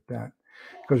prepared with that.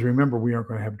 Because remember, we aren't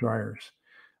going to have dryers.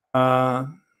 Uh,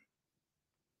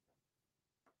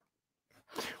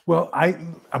 Well,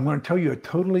 I'm going to tell you a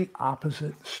totally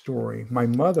opposite story. My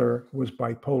mother was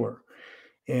bipolar,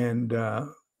 and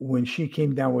when she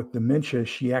came down with dementia,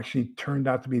 she actually turned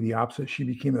out to be the opposite. She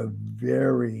became a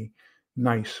very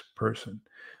nice person.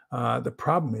 The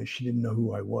problem is she didn't know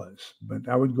who I was, but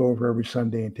I would go over every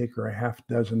Sunday and take her a half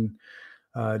dozen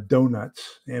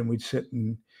donuts, and we'd sit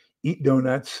and eat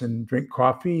donuts and drink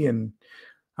coffee. And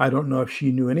I don't know if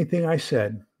she knew anything I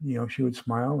said. She would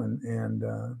smile and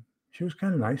she was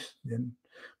kind of nice and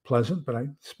pleasant. But I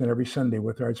spent every Sunday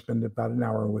with her. I'd spend about an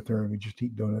hour with her, and we'd just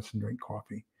eat donuts and drink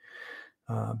coffee.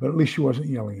 But at least she wasn't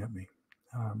yelling at me.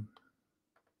 Um,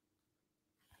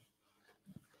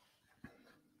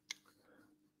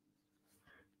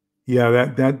 yeah,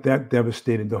 that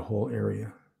devastated the whole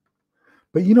area.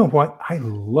 But you know what? I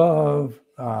love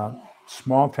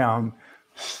small town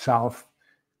South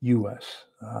U.S.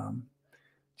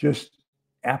 Just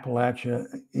Appalachia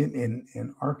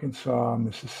in Arkansas,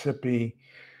 Mississippi,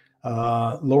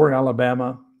 Lower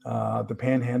Alabama, the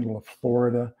Panhandle of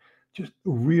Florida. Just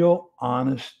real,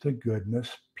 honest to goodness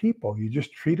people. You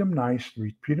just treat them nice,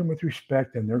 treat them with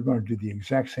respect, and they're going to do the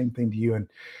exact same thing to you.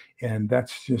 And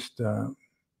that's just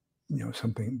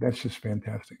something that's just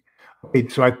fantastic. Okay,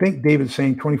 so I think David's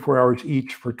saying 24 hours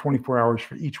each for 24 hours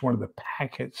for each one of the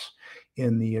packets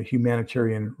in the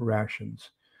humanitarian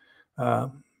rations. Uh,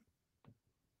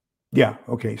 yeah,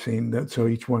 okay, saying that. So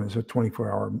each one is a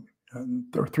 24-hour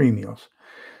or 3 meals.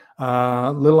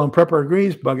 Little on Prepper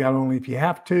agrees, bug out only if you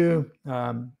have to.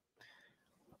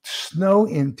 Snow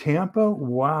in Tampa?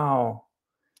 Wow.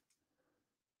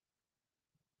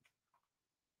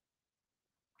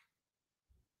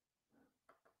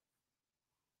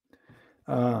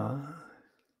 Uh,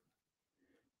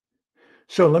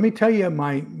 so let me tell you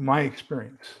my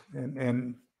experience.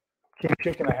 And canned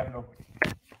chicken, I have no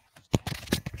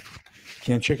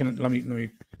canned chicken. Let me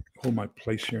hold my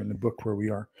place here in the book where we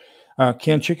are.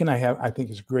 Canned chicken, I think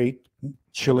is great.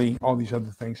 Chili, all these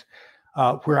other things.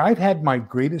 Where I've had my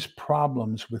greatest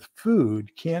problems with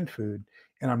food, canned food,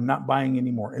 and I'm not buying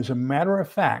anymore. As a matter of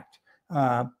fact,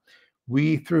 uh,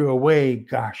 we threw away,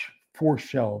 gosh, 4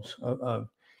 shelves of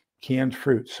canned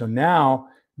fruit. So now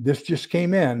this just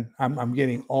came in. I'm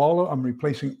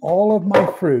replacing all of my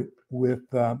fruit with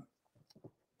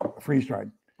freeze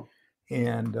dried.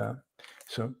 And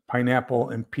so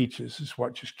pineapple and peaches is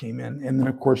what just came in. And then,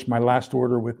 of course, my last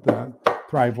order with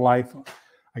Thrive Life,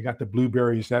 I got the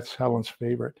blueberries. That's Helen's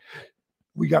favorite.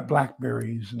 We got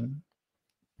blackberries and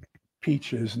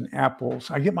peaches and apples.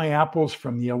 I get my apples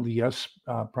from the LDS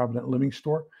Provident Living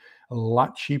Store, a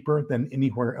lot cheaper than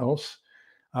anywhere else.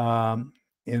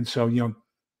 And so,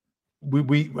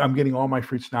 I'm getting all my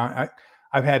fruits now.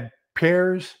 I've had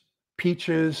pears,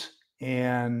 peaches,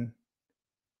 and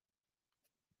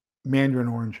mandarin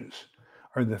oranges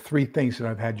are the 3 things that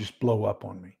I've had just blow up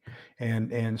on me.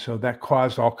 And so that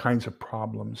caused all kinds of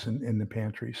problems in the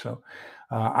pantry. So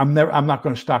I'm not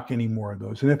going to stock any more of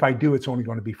those. And if I do, it's only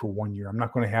going to be for 1 year. I'm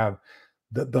not going to have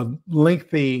the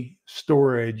lengthy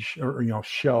storage or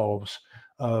shelves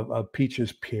of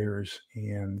peaches, pears,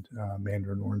 and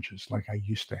mandarin oranges like I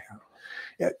used to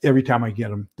have. Every time I get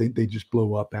them, they just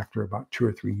blow up after about 2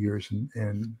 or 3 years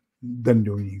and doesn't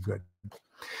do any good.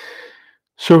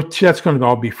 So that's going to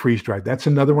all be freeze dried. That's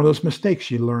another one of those mistakes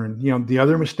you learn. The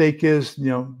other mistake is,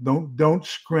 don't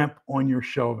scrimp on your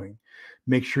shelving.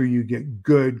 Make sure you get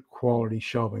good quality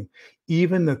shelving.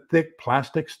 Even the thick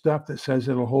plastic stuff that says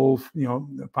it'll hold,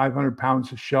 500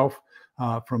 pounds of shelf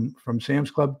from Sam's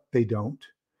Club, they don't.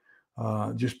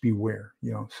 Just beware,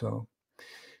 So,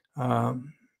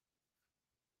 um,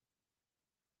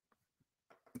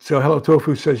 so Hello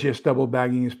Tofu says yes, double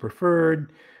bagging is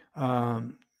preferred.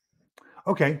 Um,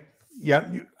 Okay. Yeah.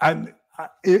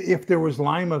 If there was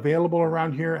lime available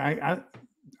around here, I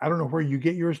don't know where you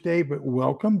get yours, Dave, but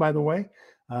welcome, by the way.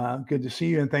 Good to see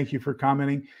you, and thank you for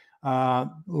commenting.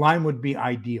 Lime would be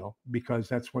ideal because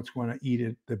that's what's going to eat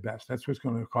it the best. That's what's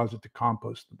going to cause it to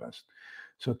compost the best.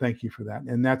 So thank you for that.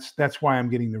 And that's why I'm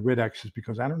getting the Rid-X, is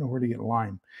because I don't know where to get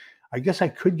lime. I guess I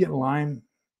could get lime.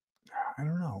 I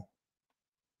don't know.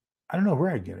 I don't know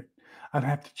where I get it. I'd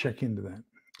have to check into that.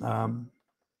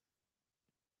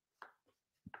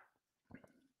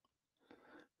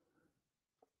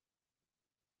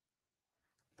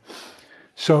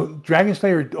 So Dragon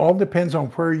Slayer, it all depends on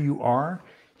where you are.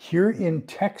 Here in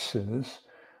Texas,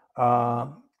 uh,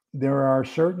 there are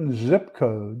certain zip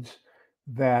codes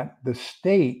that the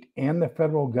state and the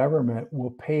federal government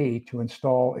will pay to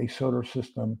install a solar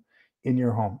system in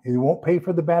your home. It won't pay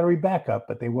for the battery backup,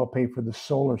 but they will pay for the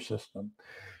solar system.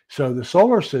 So the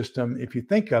solar system, if you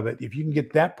think of it, if you can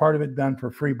get that part of it done for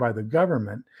free by the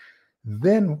government,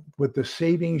 then with the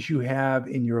savings you have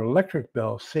in your electric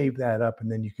bill, save that up,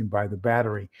 and then you can buy the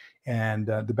battery and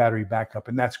the battery backup,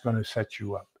 and that's going to set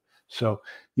you up. So,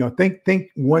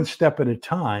 think one step at a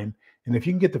time. And if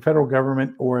you can get the federal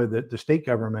government or the state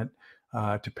government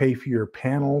to pay for your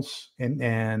panels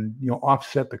and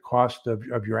offset the cost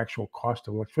of your actual cost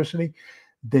of electricity,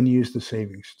 then use the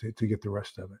savings to get the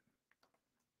rest of it.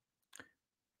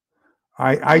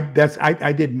 I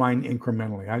did mine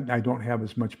incrementally. I don't have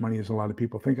as much money as a lot of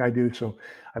people think I do. So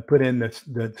I put in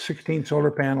the 16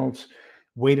 solar panels,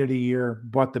 waited a year,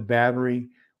 bought the battery,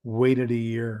 waited a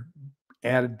year,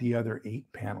 added the other 8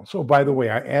 panels. So by the way,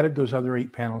 I added those other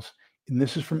 8 panels, and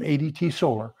this is from ADT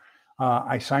Solar.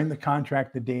 I signed the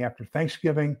contract the day after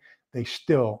Thanksgiving. They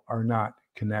still are not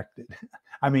connected.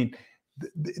 I mean,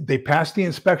 they passed the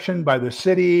inspection by the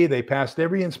city. They passed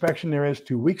every inspection there is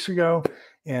 2 weeks ago.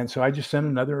 And so I just sent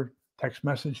another text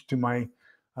message to my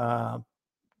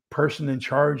person in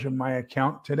charge of my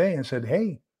account today and said,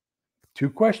 hey,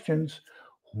 2 questions.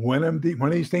 When are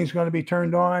these things going to be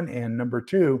turned on? And number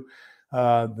 2,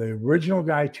 the original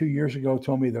guy 2 years ago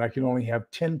told me that I could only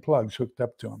have 10 plugs hooked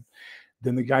up to him.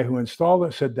 Then the guy who installed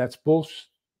it said, that's bullshit.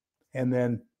 And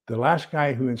then the last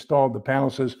guy who installed the panel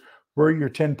says, where are your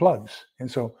 10 plugs? And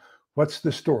so what's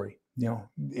the story?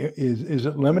 Is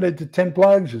it limited to 10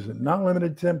 plugs? Is it not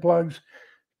limited to 10 plugs?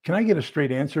 Can I get a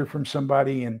straight answer from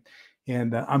somebody?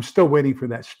 And I'm still waiting for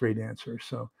that straight answer.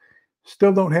 So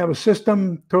still don't have a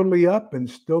system totally up and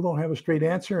still don't have a straight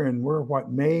answer. And we're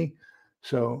May?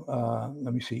 So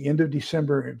let me see, end of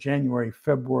December, January,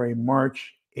 February,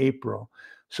 March, April.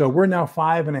 So we're now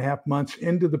 5.5 months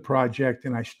into the project,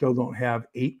 and I still don't have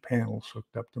 8 panels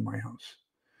hooked up to my house.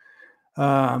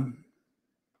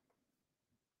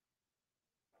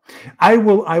 I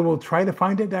will try to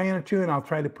find it, Diana, too, and I'll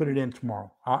try to put it in tomorrow.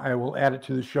 I will add it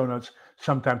to the show notes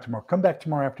sometime tomorrow. Come back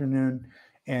tomorrow afternoon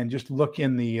and just look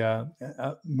in the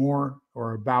more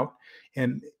or about,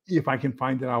 and if I can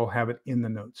find it, I will have it in the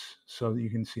notes so that you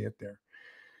can see it there.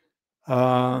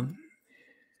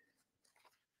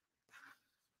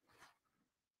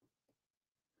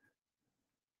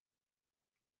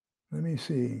 Let me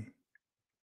see.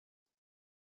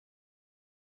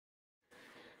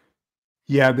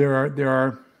 Yeah, there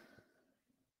are.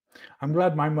 I'm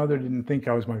glad my mother didn't think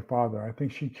I was my father. I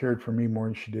think she cared for me more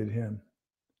than she did him.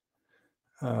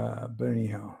 But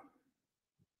anyhow.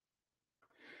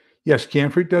 Yes,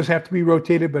 camfruit does have to be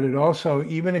rotated, but it also,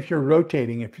 even if you're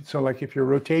rotating, if your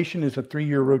rotation is a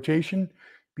 3-year rotation,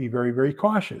 be very, very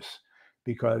cautious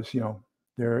because,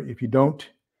 if you don't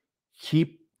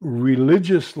keep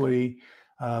religiously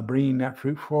bringing that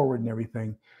fruit forward and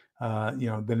everything,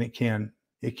 then it can.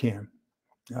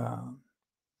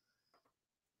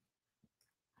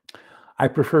 I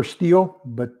prefer steel,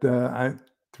 but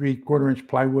 3/4 inch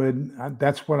plywood.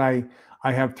 That's what I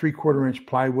have 3/4 inch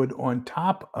plywood on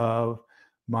top of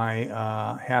my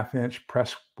 1/2 inch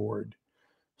press board.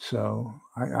 So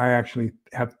I actually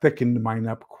have thickened mine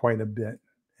up quite a bit,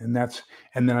 and then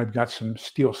I've got some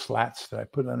steel slats that I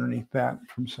put underneath that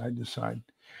from side to side.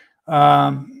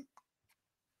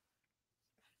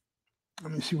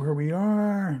 Let me see where we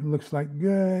are. Looks like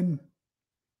good.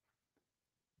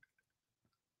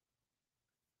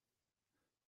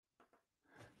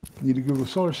 Need to Google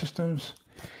solar systems.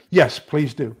 Yes,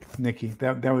 please do, Nikki.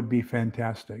 That would be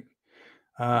fantastic.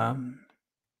 I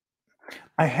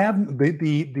have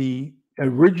the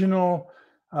original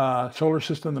solar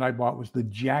system that I bought was the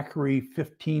Jackery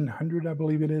 1500, I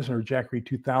believe it is, or Jackery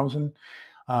 2000,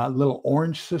 little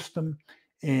orange system.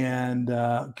 And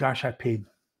gosh, I paid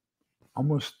I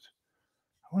want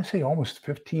to say almost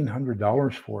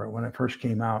 $1,500 for it when it first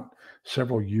came out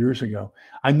several years ago.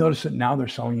 I noticed that now they're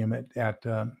selling them at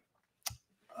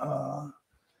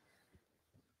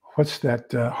what's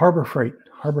that? Harbor Freight.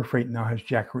 Harbor Freight now has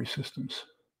Jackery systems.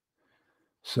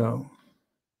 So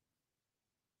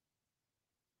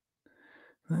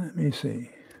let me see.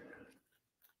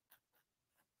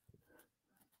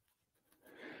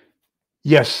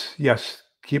 Yes, yes.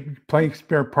 Keep playing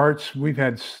spare parts. We've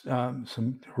had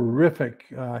some horrific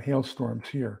hailstorms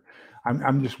here.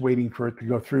 I'm just waiting for it to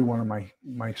go through one of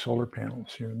my solar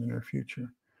panels here in the near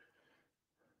future.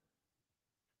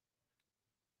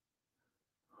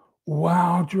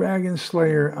 Wow, Dragon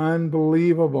Slayer,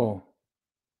 unbelievable.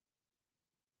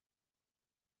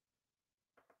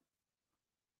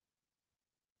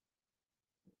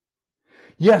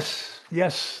 Yes,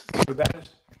 yes. So that is,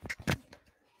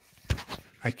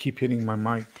 I keep hitting my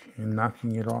mic and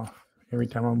knocking it off every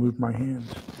time I move my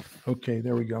hands. Okay,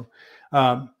 there we go.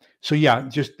 So yeah,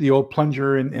 just the old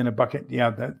plunger in a bucket. Yeah,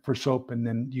 that for soap, and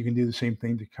then you can do the same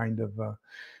thing to kind of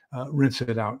rinse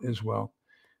it out as well.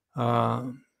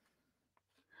 Uh,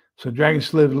 so Dragon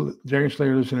Slayer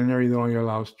lives in an area that only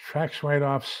allows tracks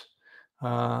write-offs.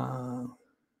 Uh,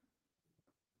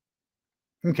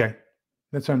 okay,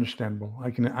 that's understandable.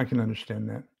 I can understand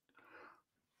that.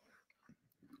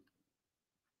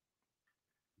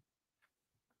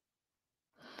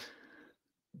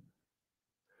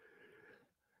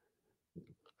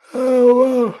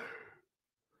 Oh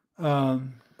wow.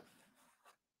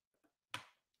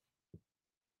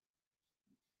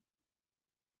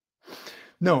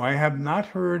 No, I have not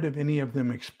heard of any of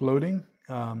them exploding.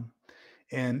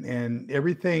 And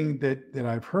everything that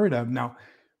I've heard of now,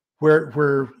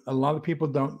 where a lot of people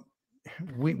don't,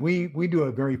 we do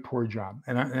a very poor job,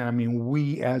 and I mean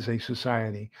we as a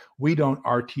society, we don't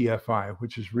RTFI,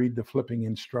 which is read the flipping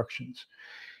instructions.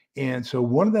 And so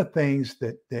one of the things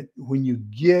that when you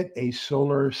get a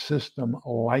solar system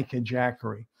like a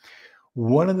Jackery,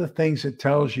 one of the things it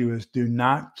tells you is do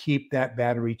not keep that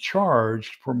battery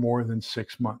charged for more than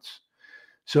 6 months.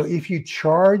 So if you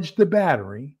charge the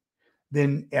battery,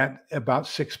 then at about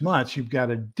 6 months, you've got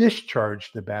to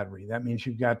discharge the battery. That means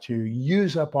you've got to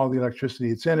use up all the electricity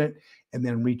that's in it and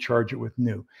then recharge it with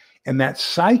new. And that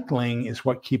cycling is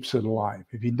what keeps it alive.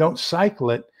 If you don't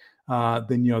cycle it,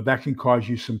 then that can cause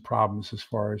you some problems as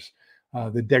far as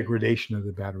the degradation of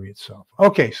the battery itself.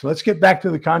 Okay, so let's get back to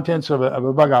the contents of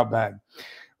a bug out bag.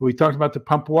 We talked about the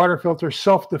pump water filter,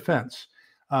 self-defense.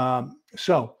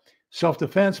 So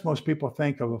self-defense, most people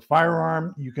think of a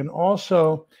firearm. You can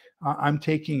also, I'm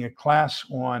taking a class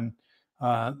on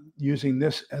using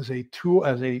this as a tool,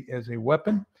 as a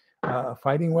weapon, a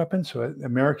fighting weapon. So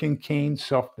American cane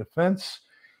self-defense,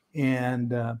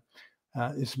 and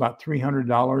it's about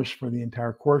 $300 for the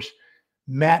entire course.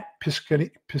 Matt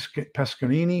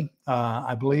Pescarini,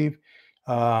 I believe,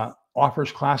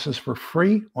 offers classes for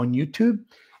free on YouTube.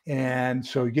 And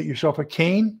so get yourself a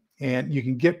cane, and you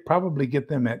can probably get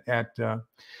them at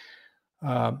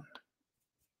uh,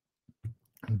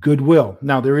 Goodwill.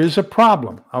 Now there is a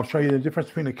problem. I'll show you the difference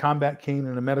between a combat cane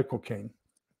and a medical cane.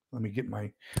 Let me get my.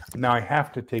 Now I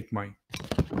have to take my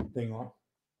thing off.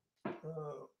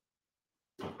 Uh,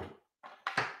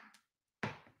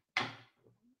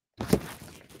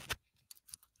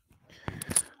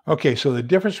 Okay, so the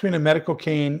difference between a medical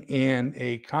cane and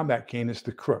a combat cane is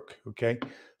the crook. Okay,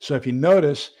 so if you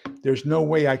notice, there's no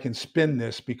way I can spin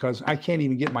this because I can't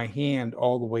even get my hand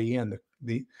all the way in.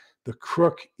 The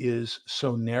crook is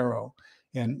so narrow,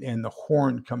 and the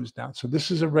horn comes down. So this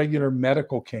is a regular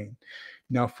medical cane.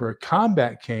 Now for a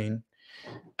combat cane,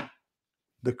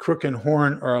 the crook and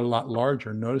horn are a lot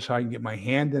larger. Notice how I can get my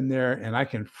hand in there and I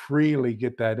can freely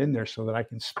get that in there so that I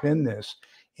can spin this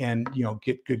and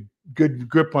get good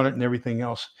grip on it and everything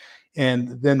else.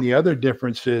 And then the other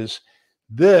difference is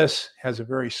this has a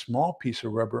very small piece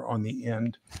of rubber on the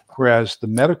end, whereas the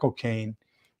medical cane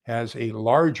has a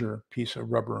larger piece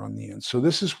of rubber on the end. So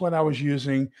this is what I was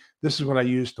using. This is what I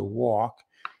use to walk,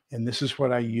 and this is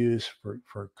what I use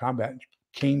for combat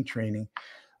cane training.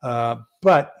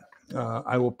 But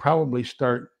I will probably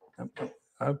start.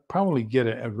 I'll probably get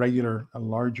a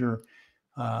larger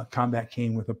combat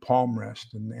cane with a palm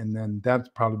rest, and then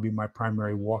that'd probably be my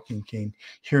primary walking cane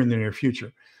here in the near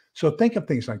future. So think of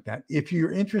things like that. If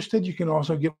you're interested, you can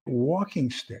also get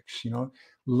walking sticks.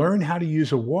 Learn how to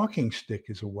use a walking stick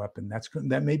as a weapon.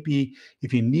 That may be,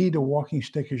 if you need a walking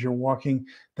stick as you're walking,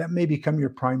 that may become your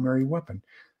primary weapon.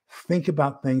 Think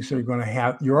about things that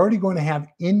you're already going to have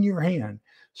in your hand,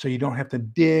 so you don't have to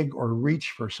dig or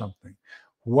reach for something.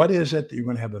 What is it that you're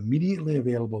going to have immediately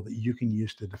available that you can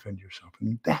use to defend yourself?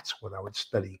 And that's what I would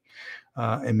study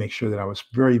and make sure that I was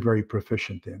very, very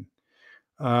proficient in.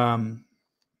 Um,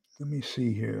 Let me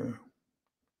see here.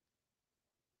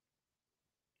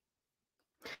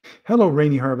 Hello,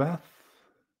 Rainy Horvath.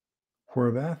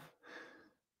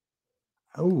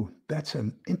 Oh, that's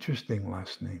an interesting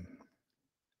last name.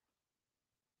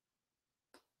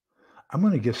 I'm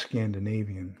going to guess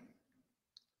Scandinavian.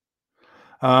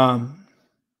 Um,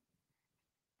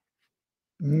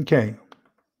 okay.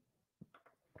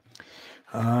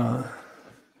 Uh,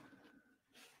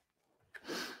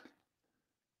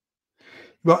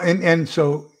 well, and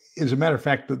so as a matter of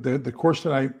fact, the course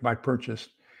that I purchased,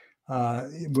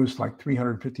 it was like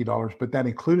 $350, but that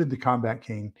included the combat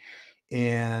cane,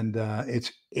 and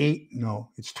it's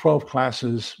 12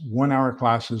 classes, 1 hour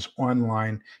classes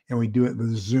online, and we do it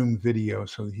with Zoom video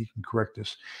so that he can correct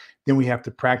us. Then we have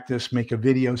to practice, make a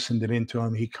video, send it in to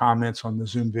him. He comments on the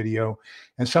Zoom video,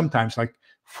 and sometimes like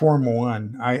Form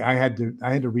One, I had to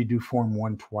redo Form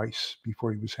One twice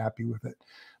before he was happy with it.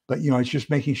 But it's just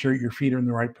making sure your feet are in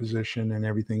the right position and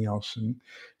everything else. And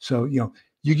so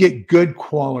you get good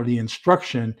quality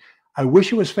instruction. I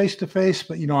wish it was face to face,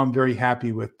 but I'm very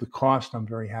happy with the cost. I'm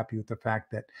very happy with the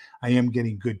fact that I am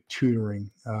getting good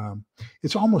tutoring.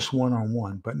 It's almost one on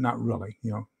one, but not really.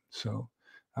 So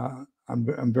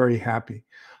I'm very happy.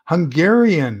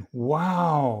 Hungarian,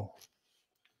 wow.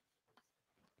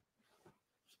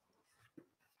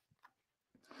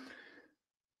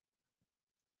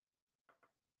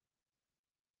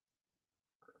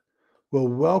 Well,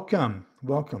 welcome,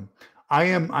 welcome. I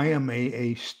am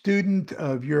a student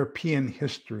of European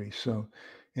history. So,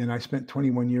 and I spent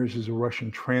 21 years as a Russian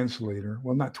translator.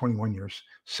 Well, not 21 years,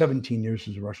 17 years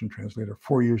as a Russian translator,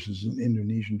 4 years as an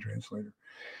Indonesian translator.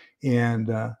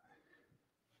 And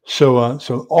so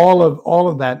all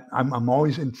of that, I'm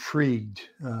always intrigued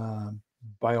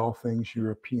by all things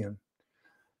European.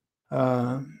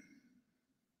 Uh,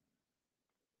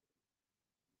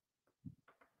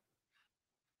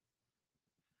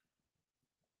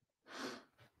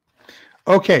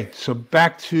 Okay, so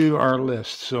back to our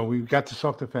list. So we've got the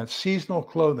self-defense, seasonal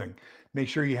clothing. Make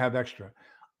sure you have extra.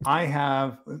 I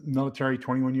have military,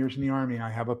 21 years in the Army.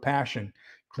 I have a passion,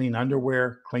 clean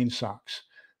underwear, clean socks.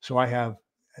 So I have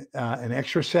an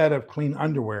extra set of clean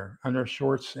underwear, under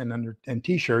shorts and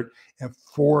t-shirt, and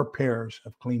 4 pairs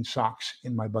of clean socks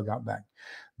in my bug out bag.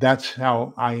 That's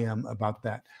how I am about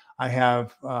that. I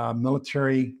have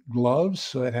military gloves,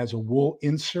 so it has a wool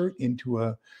insert into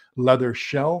a leather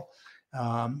shell,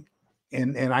 um,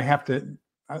 and I have to.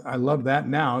 I love that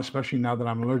now, especially now that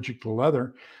I'm allergic to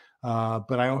leather.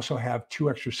 But I also have 2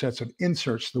 extra sets of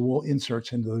inserts, the wool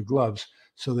inserts into the gloves,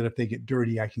 so that if they get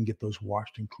dirty, I can get those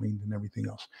washed and cleaned and everything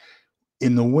else.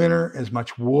 In the winter, as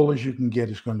much wool as you can get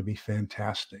is going to be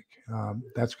fantastic.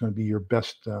 That's going to be your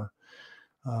best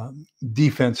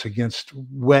defense against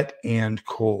wet and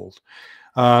cold.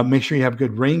 Make sure you have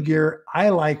good rain gear. I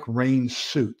like rain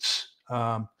suits.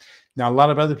 Now, a lot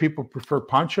of other people prefer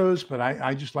ponchos, but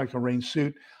I just like a rain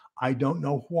suit. I don't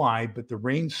know why, but the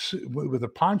rain suit with a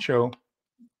poncho,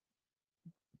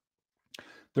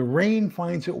 the rain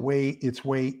finds its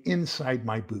way inside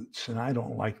my boots, and I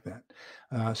don't like that.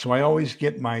 So I always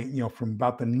get my, from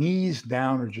about the knees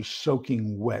down, or just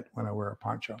soaking wet when I wear a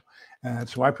poncho. And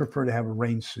so I prefer to have a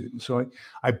rain suit. And so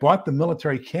I bought the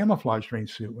military camouflage rain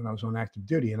suit when I was on active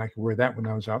duty, and I could wear that when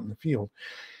I was out in the field.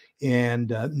 And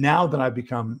now that I've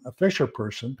become a fisher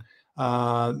person,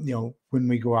 when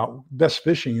we go out, best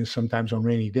fishing is sometimes on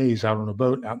rainy days out on a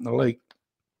boat out in the lake.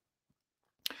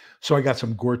 So I got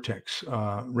some Gore-Tex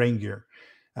rain gear,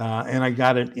 and I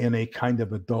got it in a kind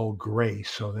of a dull gray,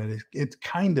 so that it's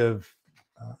kind of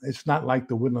it's not like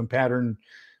the woodland pattern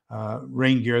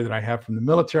rain gear that I have from the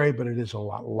military, but it is a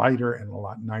lot lighter and a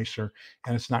lot nicer,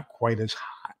 and it's not quite as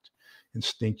hot and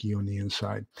stinky on the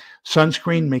inside.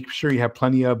 Sunscreen, make sure you have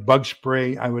plenty of. Bug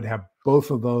spray, I would have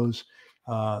both of those.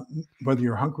 Whether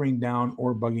you're hunkering down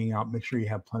or bugging out, make sure you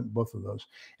have both of those,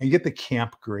 and get the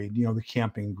camp grade, the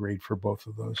camping grade for both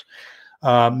of those.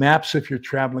 Maps if you're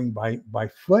traveling by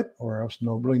foot or else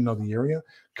really know the area.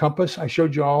 Compass, I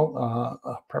showed you all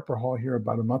a prepper haul here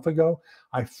about a month ago.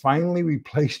 I finally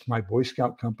replaced my Boy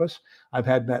Scout compass. I've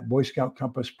had that Boy Scout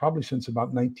compass probably since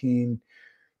about 19.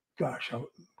 Gosh,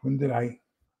 when did I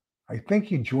think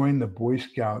you joined the Boy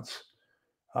Scouts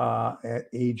at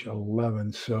age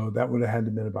 11. So that would have had to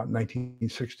have been about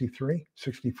 1963,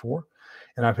 64.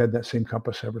 And I've had that same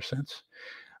compass ever since.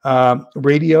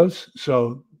 Radios.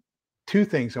 So 2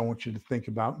 things I want you to think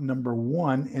about. Number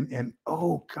one, and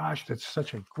oh gosh, that's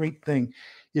such a great thing.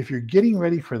 If you're getting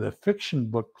ready for the fiction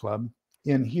book club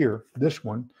in here, this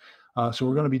one, so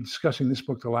we're going to be discussing this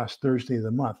book the last Thursday of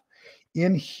the month.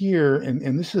 In here,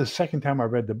 and this is the second time I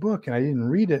read the book, and I didn't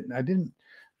read it, and I didn't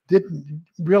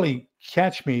really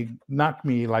knock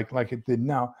me like it did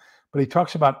now. But he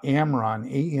talks about Amron,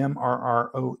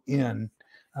 Amrron,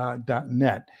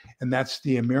 .net, and that's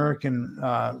the American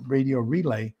Radio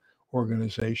Relay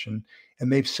Organization,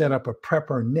 and they've set up a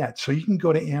prepper net. So you can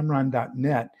go to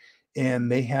amron.net,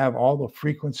 and they have all the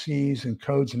frequencies and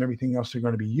codes and everything else they're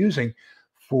going to be using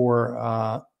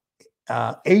for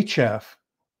HF,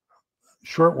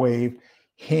 shortwave,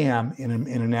 ham in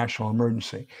a national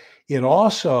emergency. It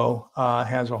also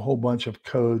has a whole bunch of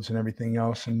codes and everything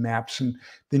else and maps, and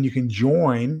then you can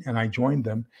join, and I joined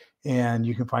them, and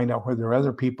you can find out where there are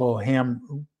other people,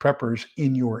 ham preppers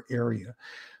in your area.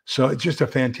 So it's just a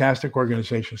fantastic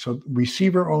organization. So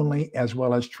receiver only, as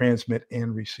well as transmit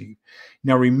and receive.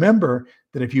 Now remember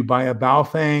that if you buy a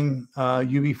Baofeng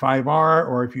UV5R,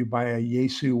 or if you buy a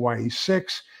Yaesu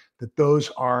YE6, that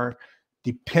those are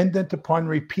dependent upon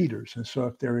repeaters. And so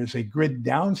if there is a grid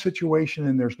down situation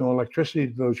and there's no electricity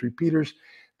to those repeaters,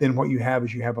 then what you have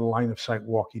is you have a line of sight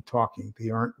walkie-talkie.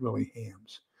 They aren't really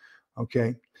hams.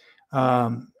 Okay.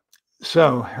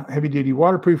 So heavy duty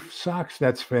waterproof socks,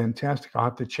 that's fantastic. I'll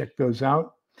have to check those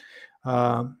out.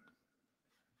 I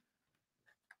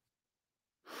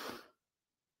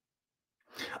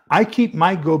keep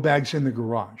my go bags in the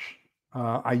garage.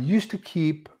 I used to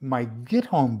keep my get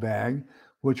home bag,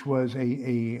 which was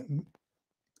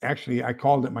actually I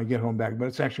called it my get home bag, but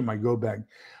it's actually my go bag.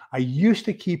 I used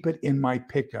to keep it in my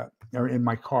pickup, or in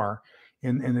my car,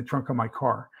 in the trunk of my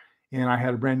car. And I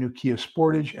had a brand new Kia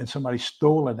Sportage, and somebody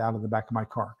stole it out of the back of my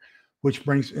car,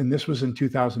 and this was in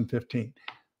 2015.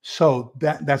 So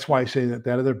that's why I say that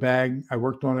other bag, I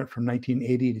worked on it from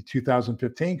 1980 to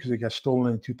 2015 because it got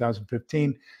stolen in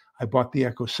 2015. I bought the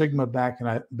Echo Sigma bag, and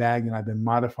I've been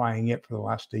modifying it for the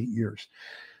last 8 years.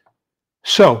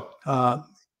 So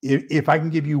if I can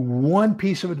give you one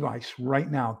piece of advice right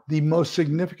now, the most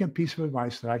significant piece of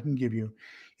advice that I can give you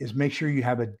is make sure you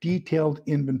have a detailed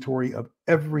inventory of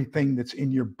everything that's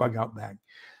in your bug out bag.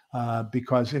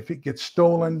 Because if it gets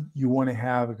stolen, you want to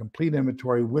have a complete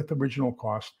inventory with original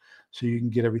cost so you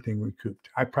can get everything recouped.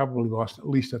 I probably lost at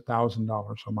least $1,000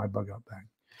 on my bug out bag.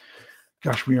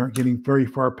 Gosh, we aren't getting very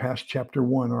far past chapter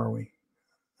 1, are we?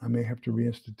 I may have to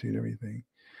reinstitute everything.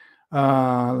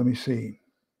 Let me see.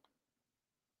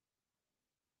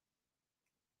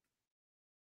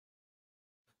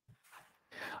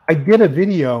 I did a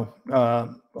video,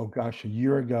 oh gosh, a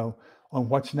year ago on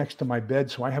what's next to my bed.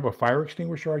 So I have a fire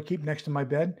extinguisher I keep next to my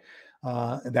bed.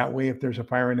 That way, if there's a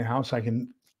fire in the house, I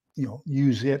can,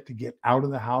 use it to get out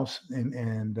of the house.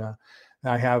 And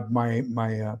I have my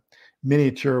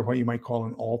miniature, what you might call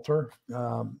an altar.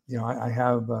 I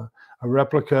have a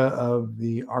replica of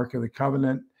the Ark of the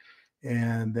Covenant,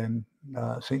 and then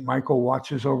Saint Michael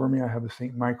watches over me. I have a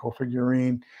Saint Michael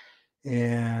figurine,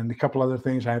 and a couple other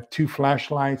things. I have 2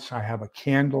 flashlights. I have a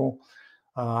candle.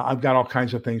 I've got all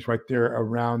kinds of things right there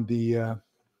around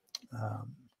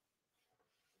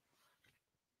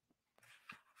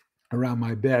around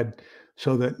my bed,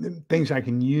 so that things I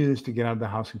can use to get out of the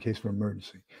house in case of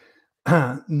emergency.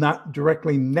 Not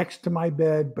directly next to my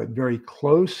bed, but very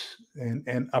close,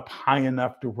 and up high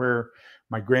enough to where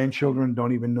my grandchildren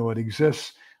don't even know it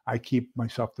exists. I keep my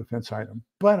self-defense item,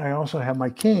 but I also have my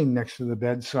cane next to the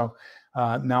bed. So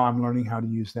now I'm learning how to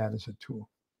use that as a tool.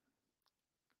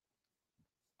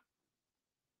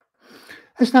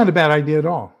 It's not a bad idea at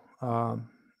all.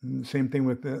 Same thing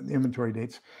with the inventory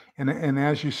dates. And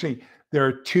as you see, there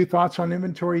are 2 thoughts on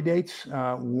inventory dates.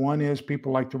 One is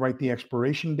people like to write the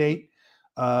expiration date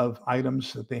of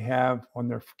items that they have on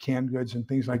their canned goods and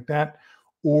things like that.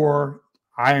 Or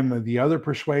I am of the other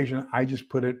persuasion. I just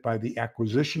put it by the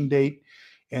acquisition date.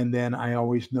 And then I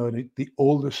always know that the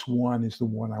oldest one is the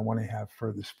one I want to have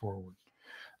furthest forward.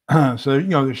 So,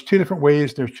 there's 2 different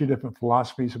ways. There's 2 different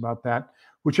philosophies about that.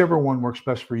 Whichever one works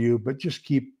best for you, but just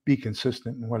be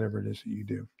consistent in whatever it is that you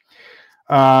do.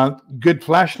 Good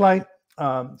flashlight.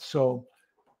 So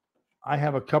I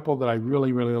have a couple that I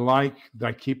really, really like that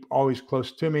I keep always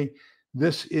close to me.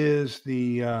 This is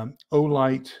the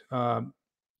Olight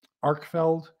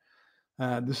Arkfeld.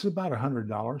 This is about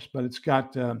 $100, but it's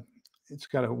got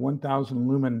a 1,000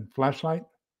 lumen flashlight.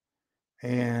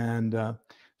 And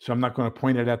so I'm not going to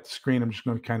point it at the screen. I'm just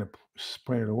going to kind of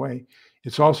point it away.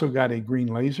 It's also got a green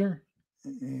laser,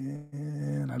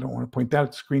 and I don't want to point that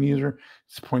at the screen either.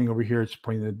 It's pointing over here. It's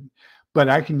pointing, but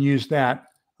I can use that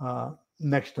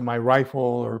next to my rifle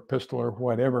or pistol or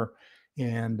whatever,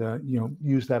 and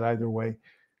use that either way.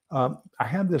 I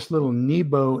have this little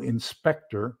Nebo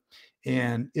inspector,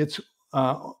 and it's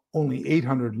only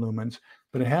 800 lumens,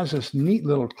 but it has this neat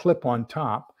little clip on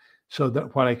top. So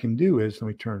that what I can do is, let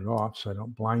me turn it off so I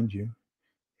don't blind you.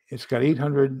 It's got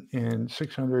 800 and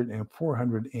 600 and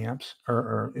 400 amps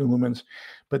or lumens,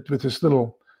 but with this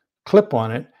little clip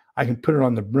on it, I can put it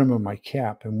on the brim of my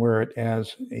cap and wear it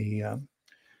as a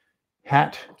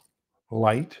hat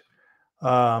light.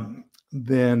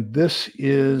 Then this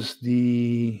is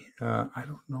the, I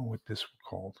don't know what this is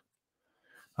called,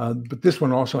 but this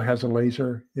one also has a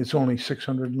laser. It's only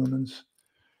 600 lumens.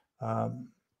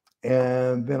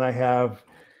 And then I have,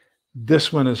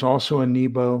 this one is also a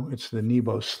Nebo. It's the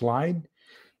Nebo Slide.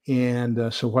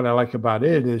 And so what I like about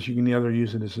it is you can either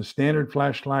use it as a standard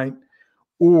flashlight,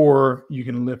 or you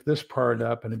can lift this part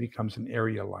up and it becomes an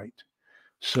area light.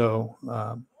 So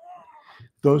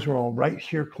those are all right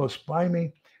here close by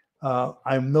me. I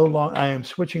am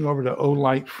switching over to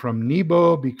Olight from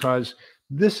Nebo because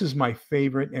this is my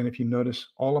favorite. And if you notice,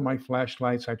 all of my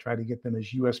flashlights, I try to get them as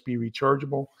USB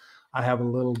rechargeable. I have a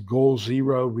little Goal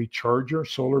Zero recharger,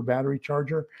 solar battery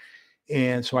charger.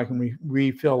 And so I can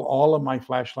refill all of my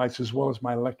flashlights as well as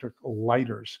my electric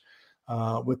lighters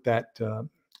with that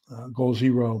Goal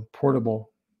Zero portable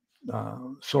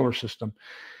solar system.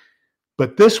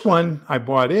 But this one, I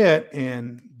bought it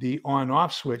and the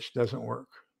on-off switch doesn't work.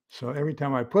 So every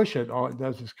time I push it, all it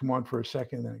does is come on for a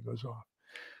second and then it goes off.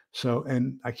 So,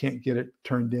 and I can't get it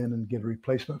turned in and get a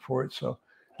replacement for it. So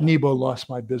Nebo lost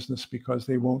my business because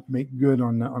they won't make good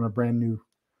on a brand new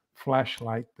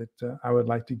flashlight that I would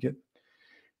like to get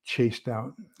changed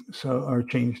out. So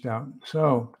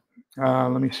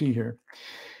let me see here.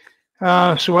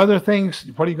 So other things,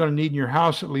 what are you going to need in your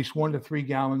house? At least 1 to 3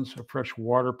 gallons of fresh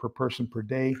water per person per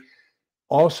day.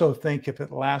 Also think if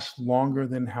it lasts longer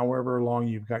than however long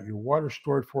you've got your water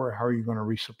stored for, how are you going to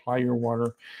resupply your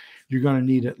water? You're going to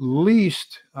need at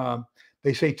least,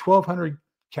 they say 1,200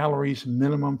 calories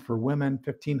minimum for women,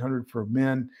 1,500 for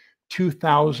men,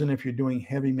 2,000 if you're doing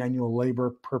heavy manual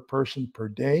labor per person per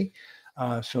day.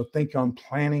 So think on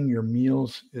planning your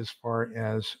meals as far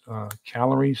as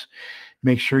calories.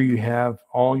 Make sure you have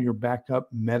all your backup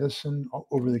medicine,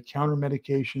 over-the-counter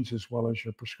medications, as well as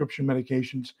your prescription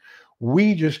medications.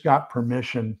 We just got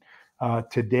permission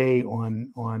today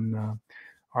on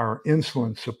our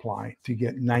insulin supply to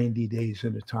get 90 days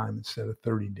at a time instead of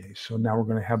 30 days. So now we're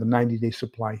going to have a 90-day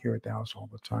supply here at the house all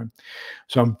the time.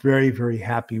 So I'm very, very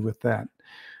happy with that.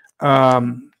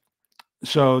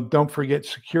 So don't forget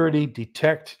security,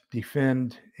 detect,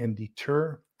 defend, and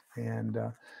deter. And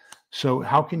so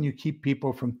how can you keep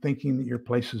people from thinking that your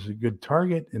place is a good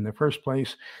target in the first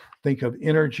place? Think of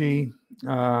energy.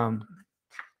 Let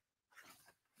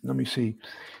me see.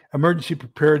 Emergency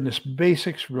preparedness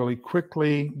basics really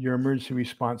quickly. Your emergency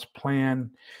response plan,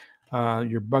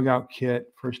 your bug out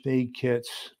kit, first aid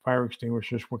kits, fire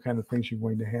extinguishers, what kind of things you're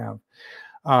going to have.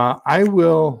 I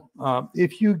will,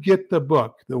 if you get the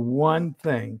book, the one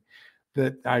thing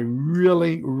that I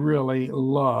really, really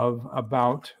love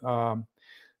about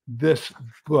this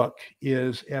book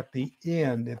is at the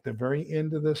end, at the very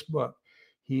end of this book,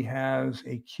 he has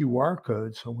a QR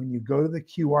code. So when you go to the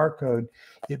QR code,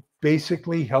 it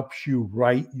basically helps you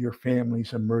write your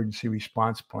family's emergency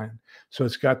response plan. So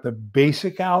it's got the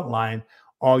basic outline.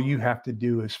 All you have to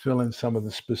do is fill in some of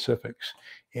the specifics,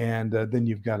 and then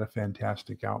you've got a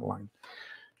fantastic outline.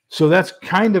 So that's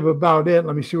kind of about it.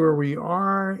 Let me see where we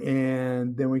are,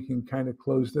 and then we can kind of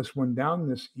close this one down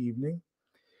this evening.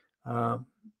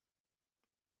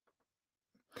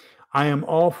 I am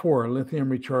all for lithium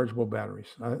rechargeable batteries.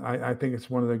 I think it's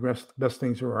one of the best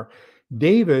things there are.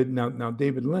 David, now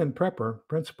David Lynn, prepper,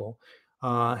 principal,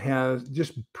 has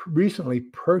just recently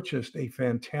purchased a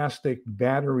fantastic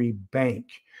battery bank.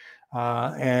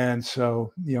 And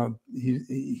so, you know,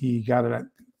 he got it at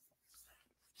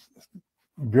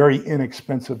very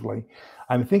inexpensively.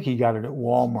 I think he got it at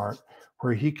Walmart,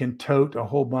 where he can tote a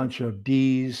whole bunch of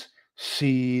D's,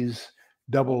 C's,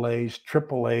 double A's,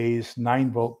 triple A's,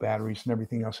 9-volt batteries and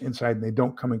everything else inside, and they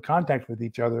don't come in contact with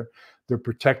each other. They're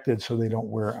protected so they don't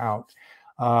wear out,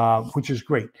 which is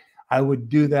great. I would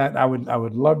do that. I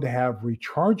would love to have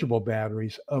rechargeable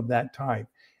batteries of that type,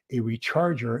 a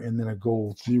recharger and then a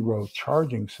Goal Zero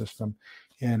charging system,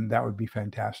 and that would be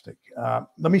fantastic.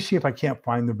 Let me see if I can't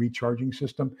find the recharging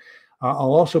system.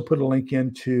 I'll also put a link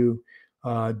into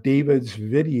David's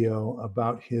video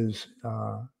about his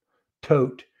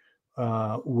tote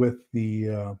with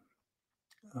the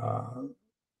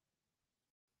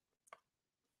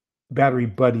Battery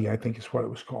Buddy, I think is what it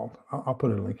was called. I'll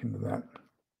put a link into that.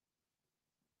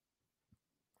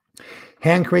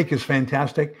 Hand crank is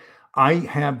fantastic. I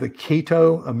have the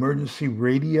Kaito emergency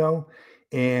radio.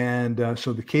 And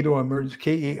so the Kaito emergency,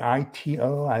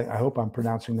 Kaito, I hope I'm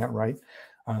pronouncing that right.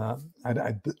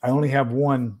 I only have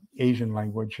one Asian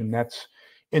language, and that's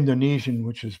Indonesian,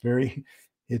 which is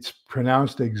it's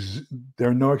pronounced, there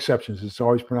are no exceptions. It's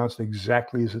always pronounced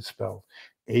exactly as it's spelled.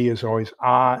 A is always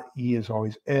ah, E is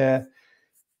always eh,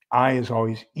 I is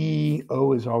always E,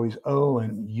 O is always O,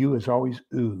 and U is always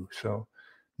oo. So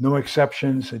no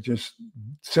exceptions. It just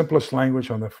simplest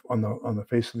language on the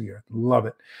face of the earth. Love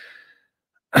it.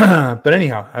 But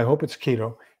anyhow, I hope it's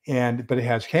keto. And but it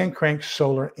has hand crank,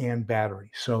 solar, and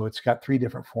battery. So it's got three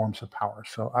different forms of power.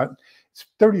 So it's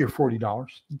 $30 or $40.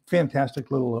 Fantastic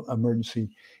little emergency.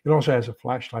 It also has a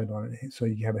flashlight on it, so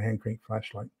you have a hand crank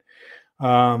flashlight.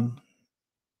 Um,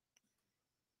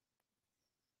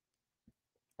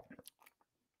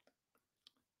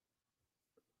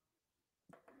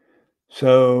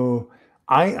 So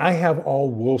I have all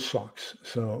wool socks.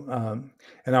 So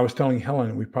and I was telling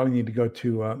Helen we probably need to go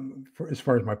to for, as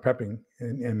far as my prepping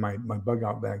and my bug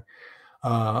out bag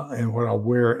and what I'll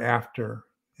wear after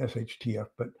SHTF.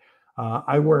 But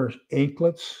I wear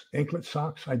anklet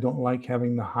socks. I don't like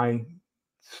having the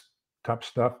s- top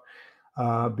stuff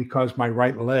because my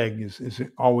right leg is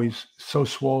always so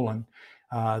swollen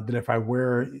that if I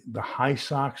wear the high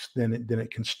socks, then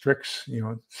it constricts.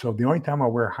 So the only time I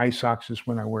wear high socks is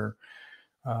when I wear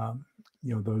um,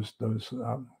 those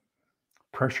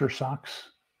pressure socks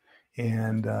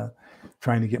and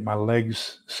trying to get my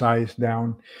legs sized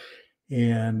down,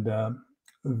 and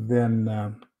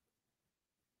then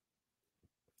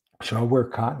so I wear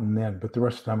cotton then, but the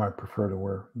rest of the time I prefer to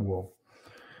wear wool.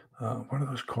 What are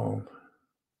those called?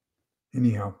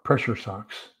 Anyhow, pressure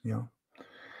socks.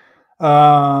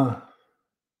 Uh,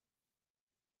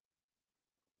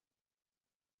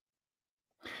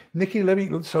 Nikki, let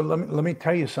me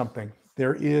tell you something.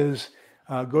 There is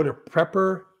go to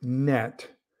PrepperNet.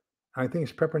 I think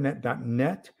it's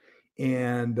preppernet.net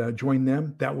and join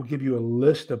them. That will give you a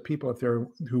list of people if they're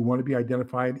who want to be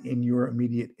identified in your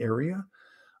immediate area.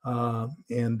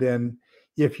 And then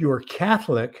if you're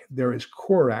Catholic, there is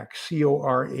CORAC,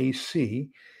 CORAC.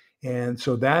 And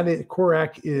so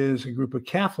CORAC is a group of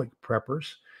Catholic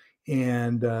preppers.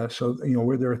 And so,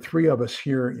 where there are three of us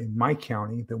here in my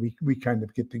county that we kind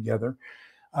of get together.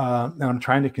 And I'm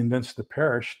trying to convince the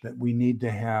parish that we need to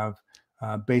have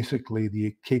basically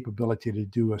the capability to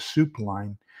do a soup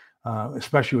line,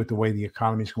 especially with the way the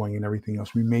economy is going and everything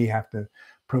else. We may have to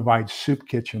provide soup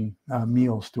kitchen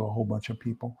meals to a whole bunch of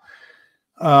people.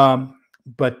 Um,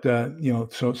 but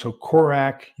so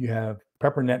Korak, you have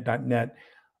peppernet.net.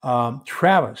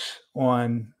 Travis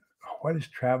on what is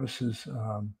Travis's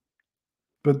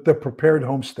but the prepared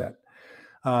homestead.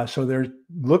 So there's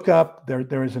look up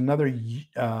there is another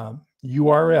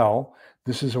URL.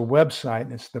 This is a website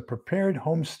and it's the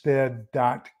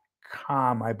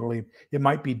preparedhomestead.com, I believe. It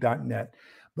might be .net.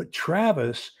 But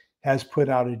Travis has put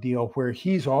out a deal where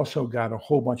he's also got a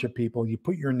whole bunch of people. You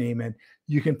put your name in,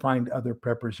 you can find other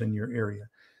preppers in your area.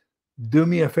 Do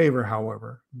me a favor,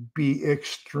 however, be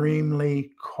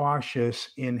extremely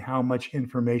cautious in how much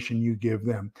information you give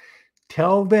them.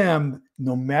 Tell them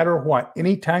no matter what,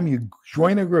 anytime you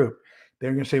join a group,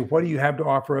 they're going to say, "What do you have to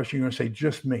offer us?" You're going to say,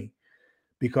 "Just me,"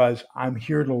 because I'm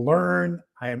here to learn.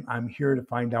 I'm here to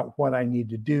find out what I need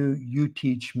to do. You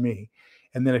teach me.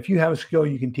 And then if you have a skill,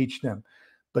 you can teach them.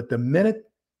 But the minute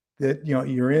that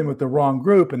you're in with the wrong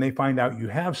group and they find out you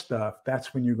have stuff,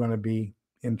 that's when you're going to be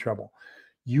in trouble.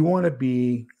 You want to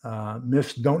be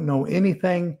Miss Don't Know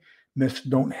Anything, Miss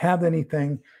Don't Have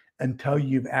Anything until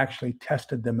you've actually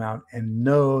tested them out and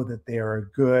know that they are a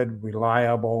good,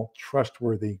 reliable,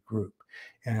 trustworthy group.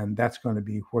 And that's going to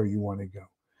be where you want to go.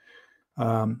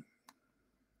 Um,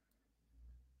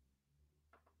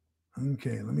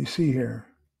 okay, let me see here.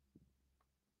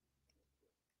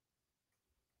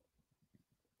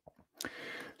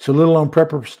 So Little Lone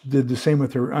Prepper did the same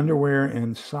with her underwear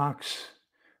and socks.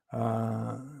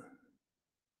 Uh,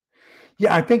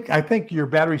 yeah, I think your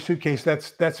battery suitcase.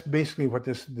 That's basically what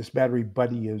this battery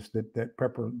buddy is that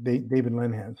Prepper David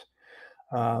Lynn has.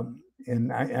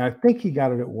 And I think he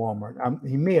got it at Walmart.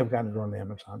 He may have gotten it on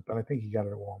Amazon, but I think he got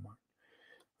it at Walmart.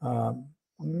 Um,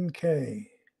 okay.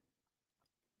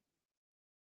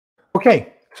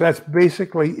 Okay, so that's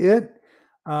basically it.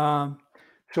 Um,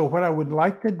 so what I would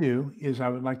like to do is I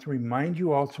would like to remind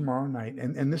you all tomorrow night,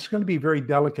 and this is going to be very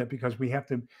delicate because we have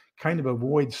to kind of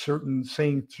avoid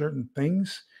saying certain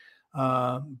things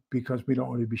because we don't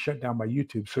want to be shut down by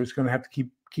YouTube. So it's going to have to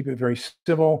keep it very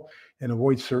civil and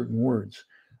avoid certain words.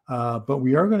 But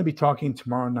we are going to be talking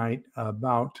tomorrow night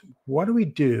about what do we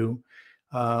do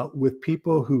with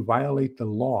people who violate the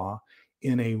law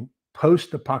in a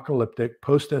post-apocalyptic,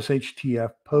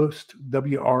 post-SHTF,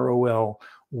 post-WROL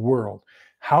world.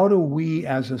 How do we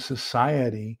as a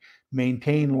society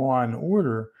maintain law and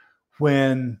order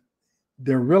when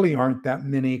there really aren't that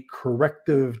many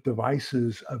corrective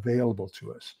devices available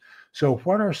to us? So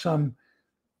what are some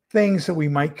things that we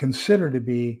might consider to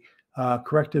be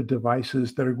corrective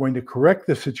devices that are going to correct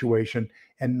the situation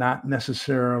and not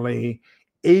necessarily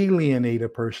alienate a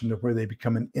person to where they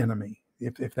become an enemy,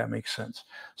 if that makes sense.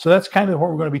 So that's kind of what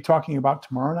we're going to be talking about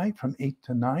tomorrow night from 8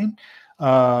 to 9.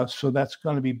 So that's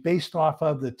going to be based off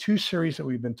of the 2 series that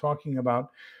we've been talking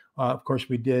about. Of course,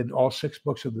 we did all 6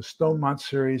 books of the Stonemont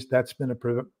series. That's been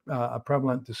a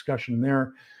prevalent discussion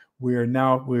there.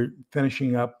 We're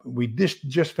finishing up. We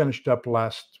just finished up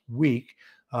last week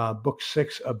book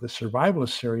 6 of the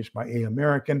Survivalist series by A.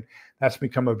 American. That's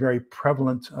become a very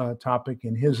prevalent topic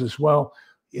in his as well.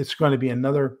 It's going to be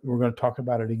we're going to talk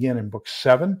about it again in book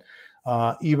 7,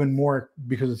 even more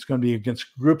because it's going to be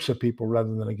against groups of people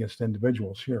rather than against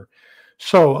individuals here.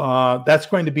 So that's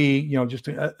going to be, just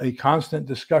a constant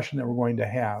discussion that we're going to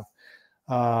have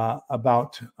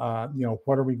about,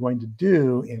 what are we going to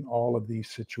do in all of these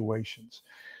situations.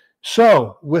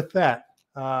 So with that,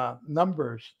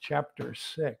 Numbers chapter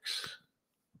 6.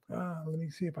 Let me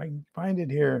see if I can find it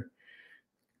here.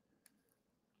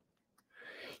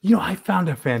 I found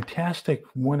a fantastic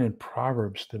one in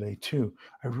Proverbs today, too.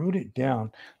 I wrote it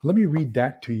down. Let me read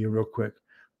that to you real quick.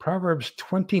 Proverbs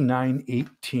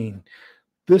 29:18.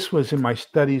 This was in my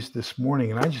studies this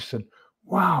morning, and I just said,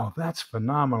 wow, that's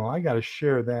phenomenal. I got to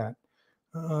share that.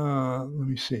 Let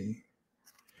me see.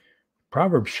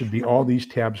 Proverbs should be all these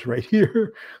tabs right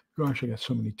here. Gosh, I got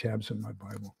so many tabs in my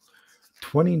Bible.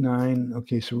 29.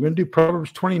 Okay, so we're going to do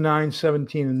Proverbs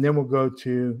 29:17, and then we'll go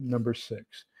to number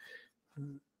 6.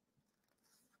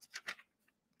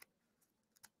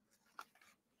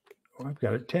 Oh, I've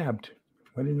got it tabbed.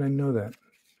 Why didn't I know that?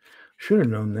 Should have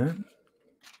known that.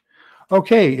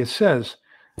 Okay, it says,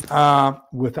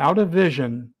 without a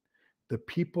vision, the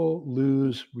people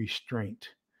lose restraint,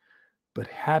 but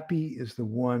happy is the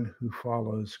one who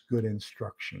follows good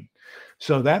instruction.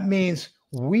 So that means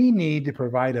we need to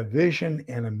provide a vision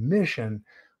and a mission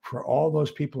for all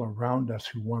those people around us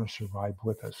who want to survive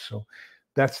with us. So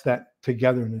that's that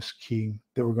togetherness key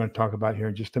that we're going to talk about here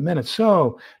in just a minute.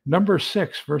 So number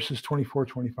 6, verses 24,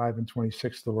 25, and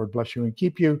 26, the Lord bless you and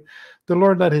keep you. The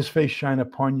Lord let his face shine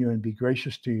upon you and be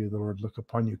gracious to you. The Lord look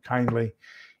upon you kindly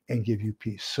and give you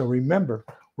peace. So remember,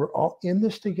 we're all in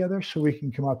this together so we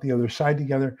can come out the other side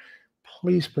together.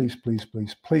 Please, please, please,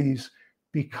 please, please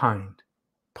be kind,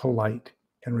 polite,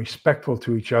 and respectful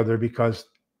to each other because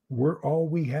we're all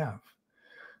we have.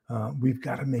 We've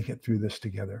got to make it through this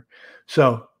together.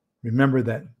 So remember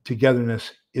that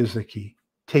togetherness is the key.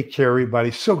 Take care, everybody.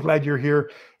 So glad you're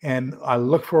here, and I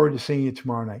look forward to seeing you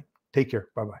tomorrow night. Take care.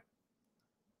 Bye-bye.